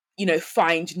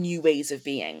 find new ways of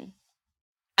being.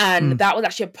 And that was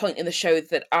actually a point in the show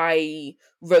that I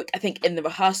wrote, I think, in the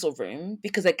rehearsal room,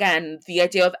 because again, the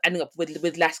idea of ending up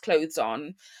with less clothes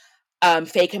on,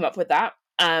 Faye came up with that,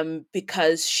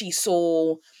 because she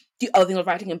saw the other thing of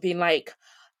writing and being like,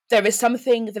 there is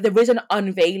an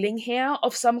unveiling here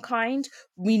of some kind.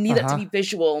 We need it to be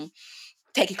visual.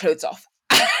 Take your clothes off.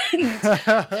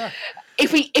 And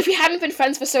if we hadn't been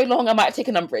friends for so long, I might have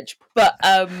taken umbrage. But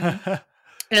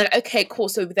okay, cool.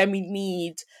 So then we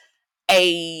need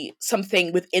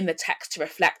something within the text to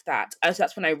reflect that. And so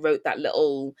that's when I wrote that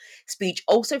little speech.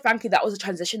 Also, frankly, that was a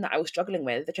transition that I was struggling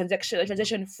with. The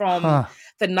transition from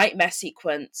the nightmare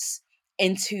sequence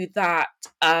into that,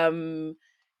 the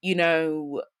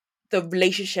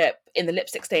relationship in the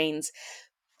lipstick stains.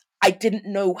 I didn't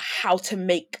know how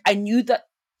to I knew that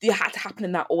it had to happen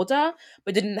in that order,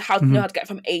 but didn't know how to get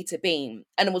from A to B.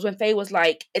 And it was when Faye was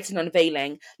like, it's an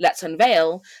unveiling, let's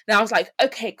unveil. And I was like,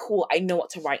 okay, cool, I know what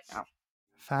to write now.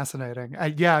 Fascinating.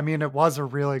 Yeah, I mean, it was a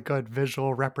really good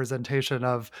visual representation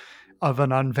of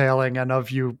an unveiling and of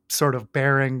you sort of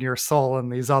bearing your soul in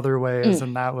these other ways,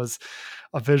 and that was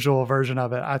a visual version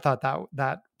of it. I thought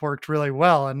that worked really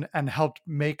well and helped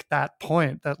make that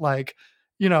point that, like,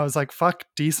 it's like, fuck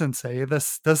decency.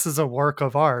 This is a work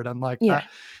of art, and like that,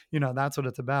 that's what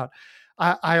it's about.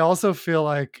 I also feel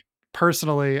like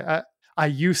personally, I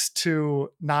used to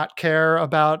not care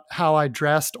about how I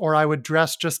dressed, or I would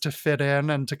dress just to fit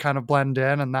in and to kind of blend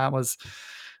in. And that was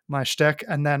my shtick.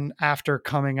 And then after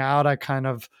coming out, I kind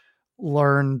of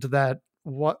learned that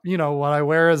what I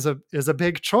wear is a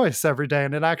big choice every day.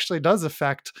 And it actually does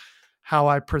affect how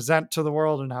I present to the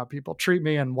world and how people treat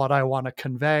me and what I want to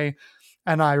convey.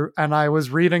 And I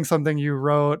was reading something you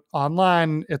wrote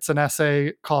online. It's an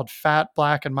essay called Fat,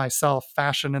 Black, and Myself,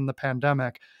 Fashion in the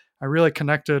Pandemic. I really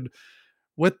connected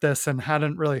with this and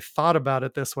hadn't really thought about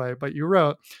it this way, but you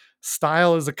wrote,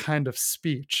 style is a kind of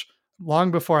speech.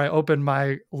 Long before I open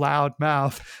my loud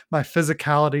mouth, my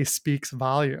physicality speaks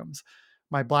volumes.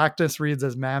 My blackness reads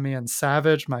as mammy and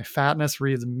savage. My fatness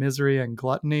reads misery and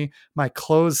gluttony. My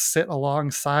clothes sit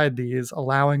alongside these,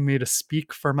 allowing me to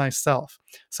speak for myself.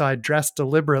 So I dress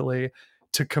deliberately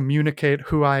to communicate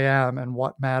who I am and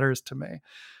what matters to me.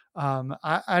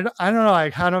 I don't know. I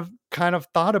kind of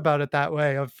thought about it that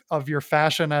way of your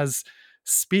fashion as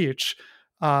speech.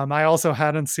 I also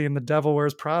hadn't seen The Devil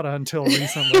Wears Prada until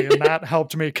recently, and that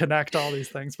helped me connect all these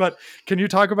things. But can you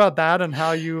talk about that and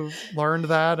how you learned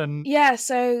that? And yeah,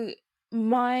 so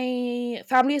my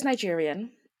family is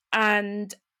Nigerian,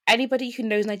 and anybody who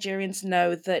knows Nigerians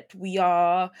know that we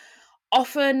are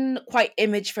often quite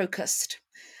image focused.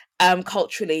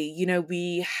 Culturally, you know,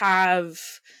 we have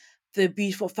the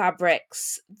beautiful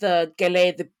fabrics, the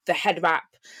gele, the head wrap,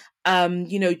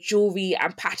 you know, jewelry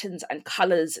and patterns and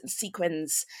colors and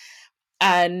sequins.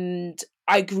 And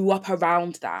I grew up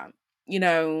around that. You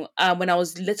know, when I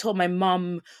was little, my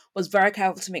mum was very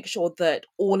careful to make sure that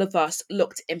all of us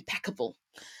looked impeccable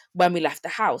when we left the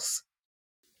house.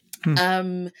 Hmm.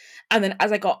 And then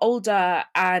as I got older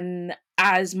and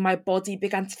as my body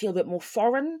began to feel a bit more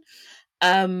foreign,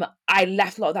 I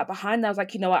left a lot of that behind. I was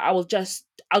like, you know what, I'll dress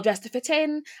to fit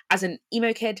in as an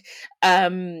emo kid.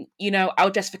 You know,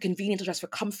 I'll dress for convenience, I'll dress for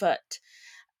comfort.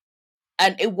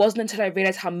 And it wasn't until I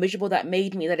realized how miserable that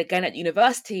made me that again at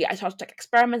university, I started to like,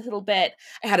 experiment a little bit.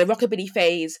 I had a rockabilly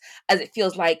phase, as it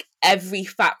feels like every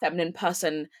fat feminine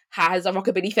person has a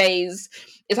rockabilly phase.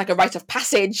 It's like a rite of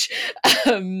passage.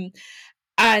 Um,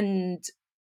 and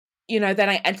you know, then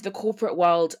I entered the corporate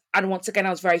world, and once again, I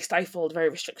was very stifled, very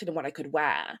restricted in what I could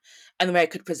wear and the way I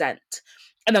could present.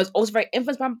 And I was also very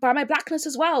influenced by my blackness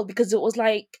as well, because it was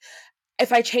like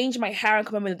if I changed my hair and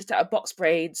come in with a set of box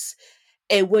braids,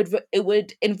 it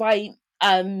would invite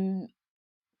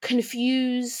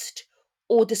confused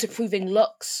or disapproving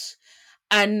looks,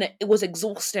 and it was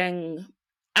exhausting.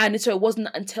 And so it wasn't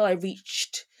until I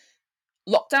reached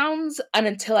lockdowns and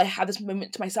until I had this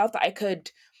moment to myself that I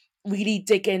could really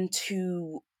dig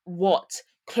into what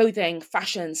clothing,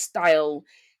 fashion, style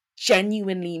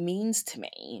genuinely means to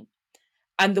me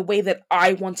and the way that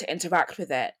I want to interact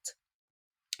with it.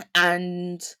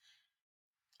 And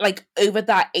like over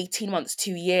that 18 months,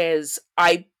 2 years,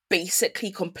 I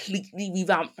basically completely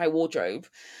revamped my wardrobe.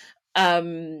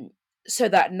 Um, so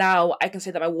that now I can say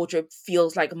that my wardrobe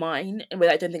feels like mine in a way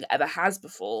that I don't think it ever has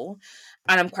before.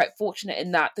 And I'm quite fortunate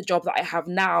in that the job that I have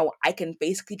now, I can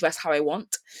basically dress how I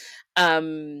want.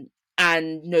 Um,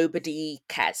 and nobody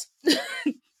cares.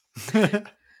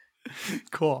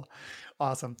 Cool.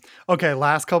 Awesome. Okay,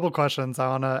 last couple questions. I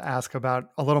want to ask about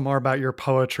a little more about your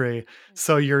poetry.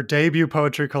 So your debut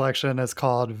poetry collection is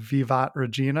called Vivat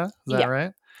Regina, is that Yeah.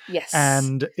 right? Yes.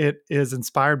 And it is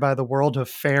inspired by the world of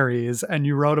fairies. And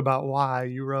you wrote about why.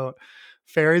 You wrote,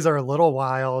 fairies are a little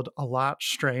wild, a lot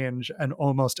strange, and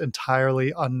almost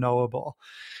entirely unknowable.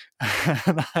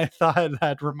 And I thought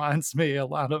that reminds me a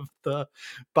lot of the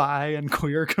bi and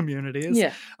queer communities.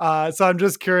 Yeah. So I'm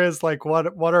just curious, like, what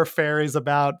are fairies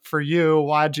about for you?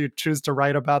 Why'd you choose to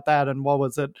write about that, and what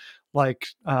was it like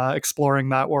exploring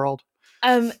that world?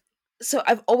 Um, so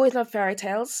I've always loved fairy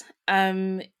tales.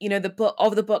 You know, the book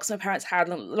of the books my parents had,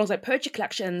 alongside poetry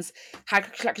collections,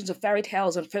 had collections of fairy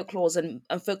tales and folklores and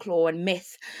folklore and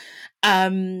myth.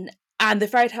 Um, and the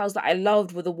fairy tales that I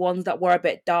loved were the ones that were a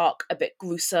bit dark, a bit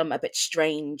gruesome, a bit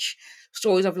strange.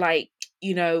 Stories of like,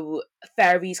 you know,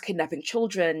 fairies kidnapping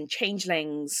children,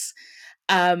 changelings,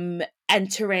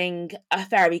 entering a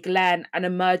fairy glen and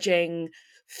emerging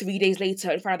 3 days later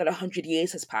and find out that 100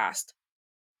 years has passed.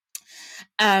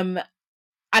 Um,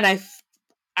 and I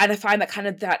find that kind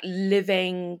of that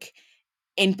living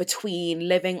in between,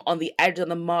 living on the edge, on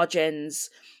the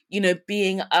margins, you know,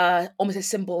 being almost a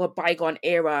symbol of a bygone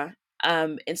era,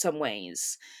 in some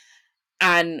ways,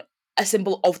 and a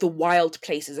symbol of the wild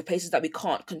places, the places that we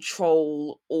can't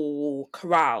control or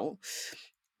corral.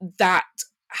 That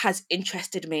has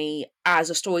interested me as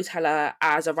a storyteller,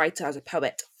 as a writer, as a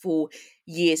poet for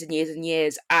years and years and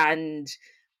years, and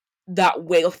that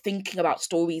way of thinking about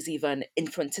stories even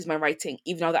influences my writing,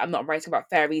 even now that I'm not writing about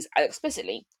fairies as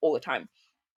explicitly all the time.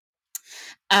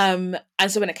 And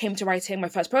so when it came to writing my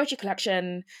first poetry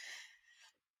collection,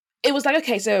 it was like,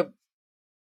 okay, so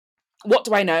what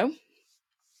do I know?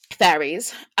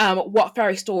 Fairies. What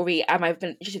fairy story am I've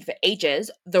been interested in for ages?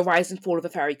 The rise and fall of a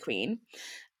fairy queen.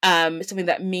 Something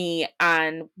that me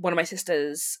and one of my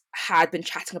sisters had been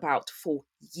chatting about for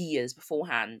years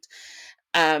beforehand.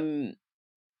 Um,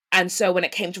 And so when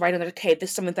it came to writing, like, okay, this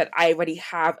is something that I already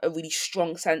have a really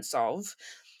strong sense of,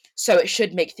 so it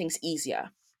should make things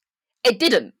easier. It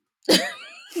didn't.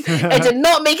 It did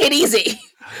not make it easy,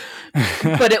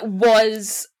 but it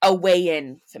was a way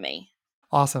in for me.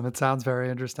 Awesome. It sounds very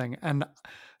interesting. And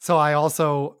so I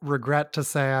also regret to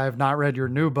say I have not read your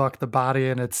new book, The Body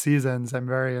and Its Seasons. I'm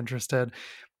very interested.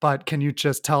 But can you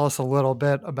just tell us a little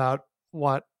bit about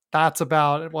what that's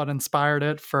about, what inspired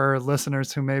it for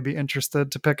listeners who may be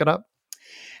interested to pick it up?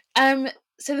 Um,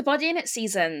 so The Body and Its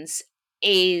Seasons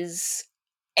is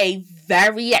a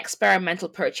very experimental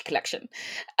poetry collection.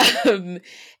 Um,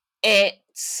 it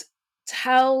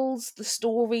tells the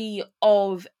story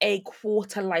of a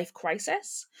quarter life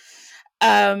crisis.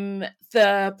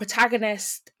 The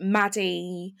protagonist,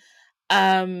 Maddie,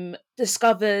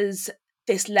 discovers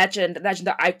this legend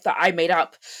that I made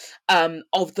up,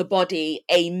 of the body,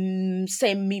 a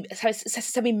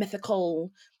semi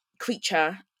mythical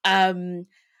creature, and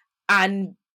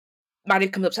Maddie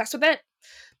becomes obsessed with it,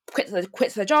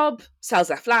 quits their job, sells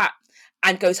their flat,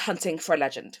 and goes hunting for a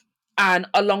legend. And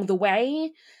along the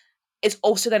way, it's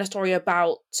also then a story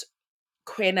about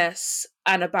queerness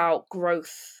and about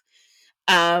growth,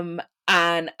 and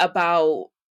about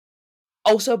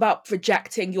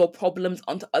projecting your problems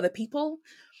onto other people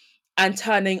and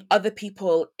turning other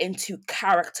people into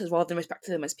characters rather than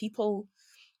respecting them as people.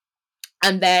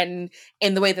 And then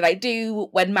in the way that I do,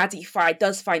 when Maddie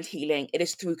does find healing, it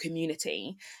is through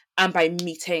community and by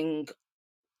meeting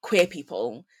queer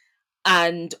people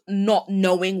and not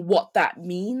knowing what that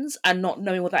means and not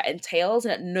knowing what that entails.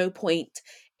 And at no point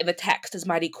in the text does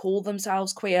Maddie call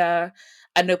themselves queer.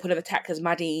 At no point in the text does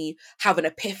Maddie have an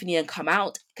epiphany and come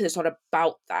out, because it's not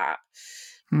about that.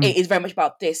 It is very much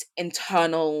about this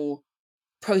internal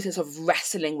process of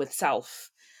wrestling with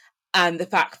self, and the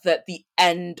fact that the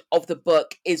end of the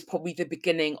book is probably the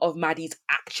beginning of Maddie's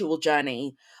actual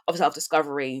journey of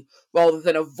self-discovery rather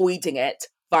than avoiding it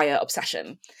via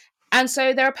obsession. And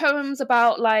so there are poems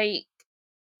about like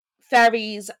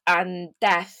fairies and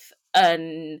death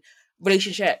and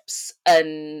relationships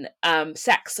and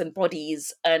sex and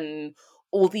bodies and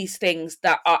all these things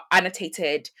that are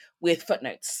annotated with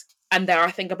footnotes. And there are,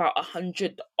 I think, about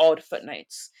 100 odd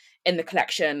footnotes in the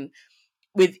collection,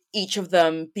 with each of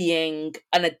them being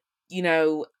an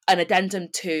addendum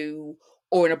to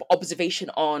or an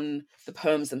observation on the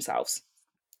poems themselves.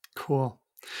 Cool.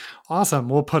 Awesome.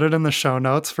 We'll put it in the show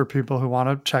notes for people who want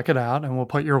to check it out, and we'll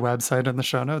put your website in the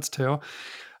show notes too.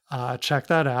 Check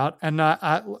that out. And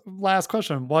last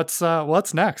question: what's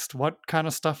next? What kind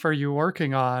of stuff are you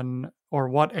working on, or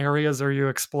what areas are you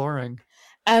exploring?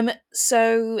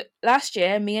 So last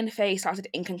year, me and Faye started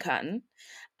Ink and Curtain.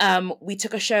 We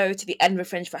took a show to the Edinburgh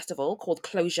Fringe Festival called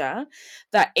Closure,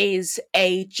 that is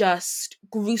a just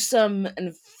gruesome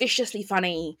and viciously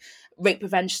funny rape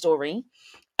revenge story.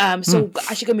 So we're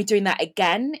actually going to be doing that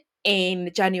again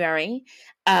in January,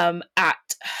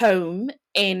 at Home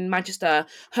in Manchester.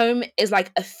 Home is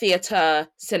like a theatre,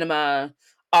 cinema,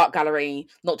 art gallery,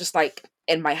 not just like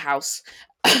in my house.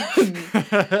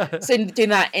 So doing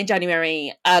that in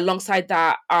January. Alongside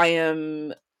that,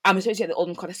 I'm associated with the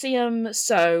Oldham Coliseum.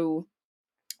 So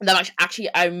then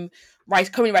I'm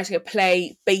currently writing a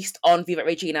play based on Viva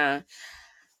Regina.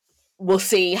 We'll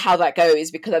see how that goes,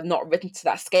 because I've not written to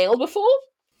that scale before.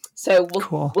 So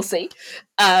we'll see.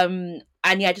 And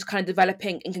yeah, just kind of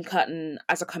developing Ink and Curtain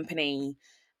as a company,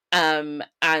 and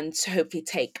to hopefully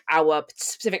take our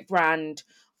specific brand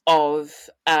of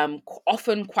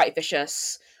often quite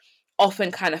vicious,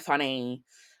 often kind of funny,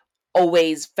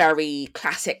 always very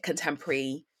classic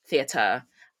contemporary theatre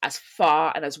as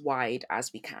far and as wide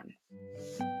as we can.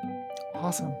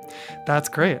 Awesome. That's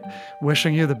great.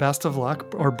 Wishing you the best of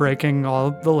luck, or breaking all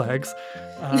the legs.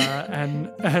 And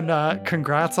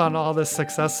congrats on all this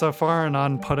success so far, and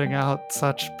on putting out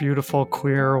such beautiful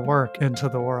queer work into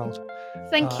the world.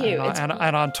 Thank you. And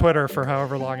on Twitter for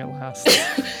however long it lasts.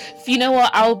 You know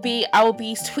what? I will be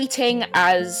tweeting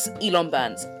as Elon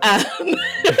Burns.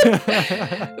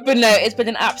 But no, it's been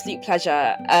an absolute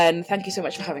pleasure, and thank you so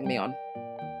much for having me on.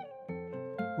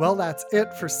 Well, that's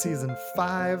it for season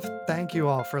 5. Thank you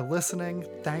all for listening.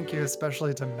 Thank you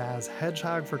especially to Maz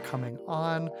Hedgehog for coming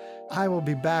on. I will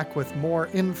be back with more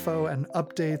info and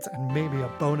updates, and maybe a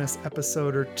bonus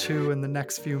episode or 2 in the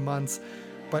next few months.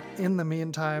 But in the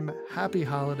meantime, happy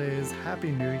holidays,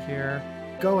 happy New Year.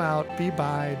 Go out, be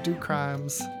bi, do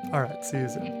crimes. All right, see you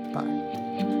soon. Bye.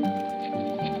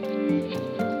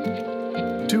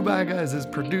 Two Bi Guys is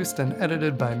produced and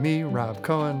edited by me, Rob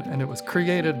Cohen, and it was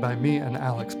created by me and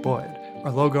Alex Boyd.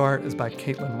 Our logo art is by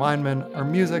Caitlin Weinman. Our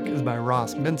music is by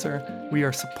Ross Mincer. We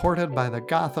are supported by the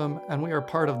Gotham, and we are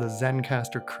part of the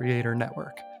Zencastr Creator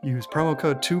Network. Use promo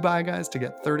code 2BiGuys to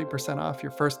get 30% off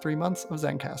your first 3 months of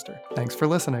Zencastr. Thanks for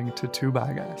listening to 2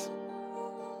 Bi Guys.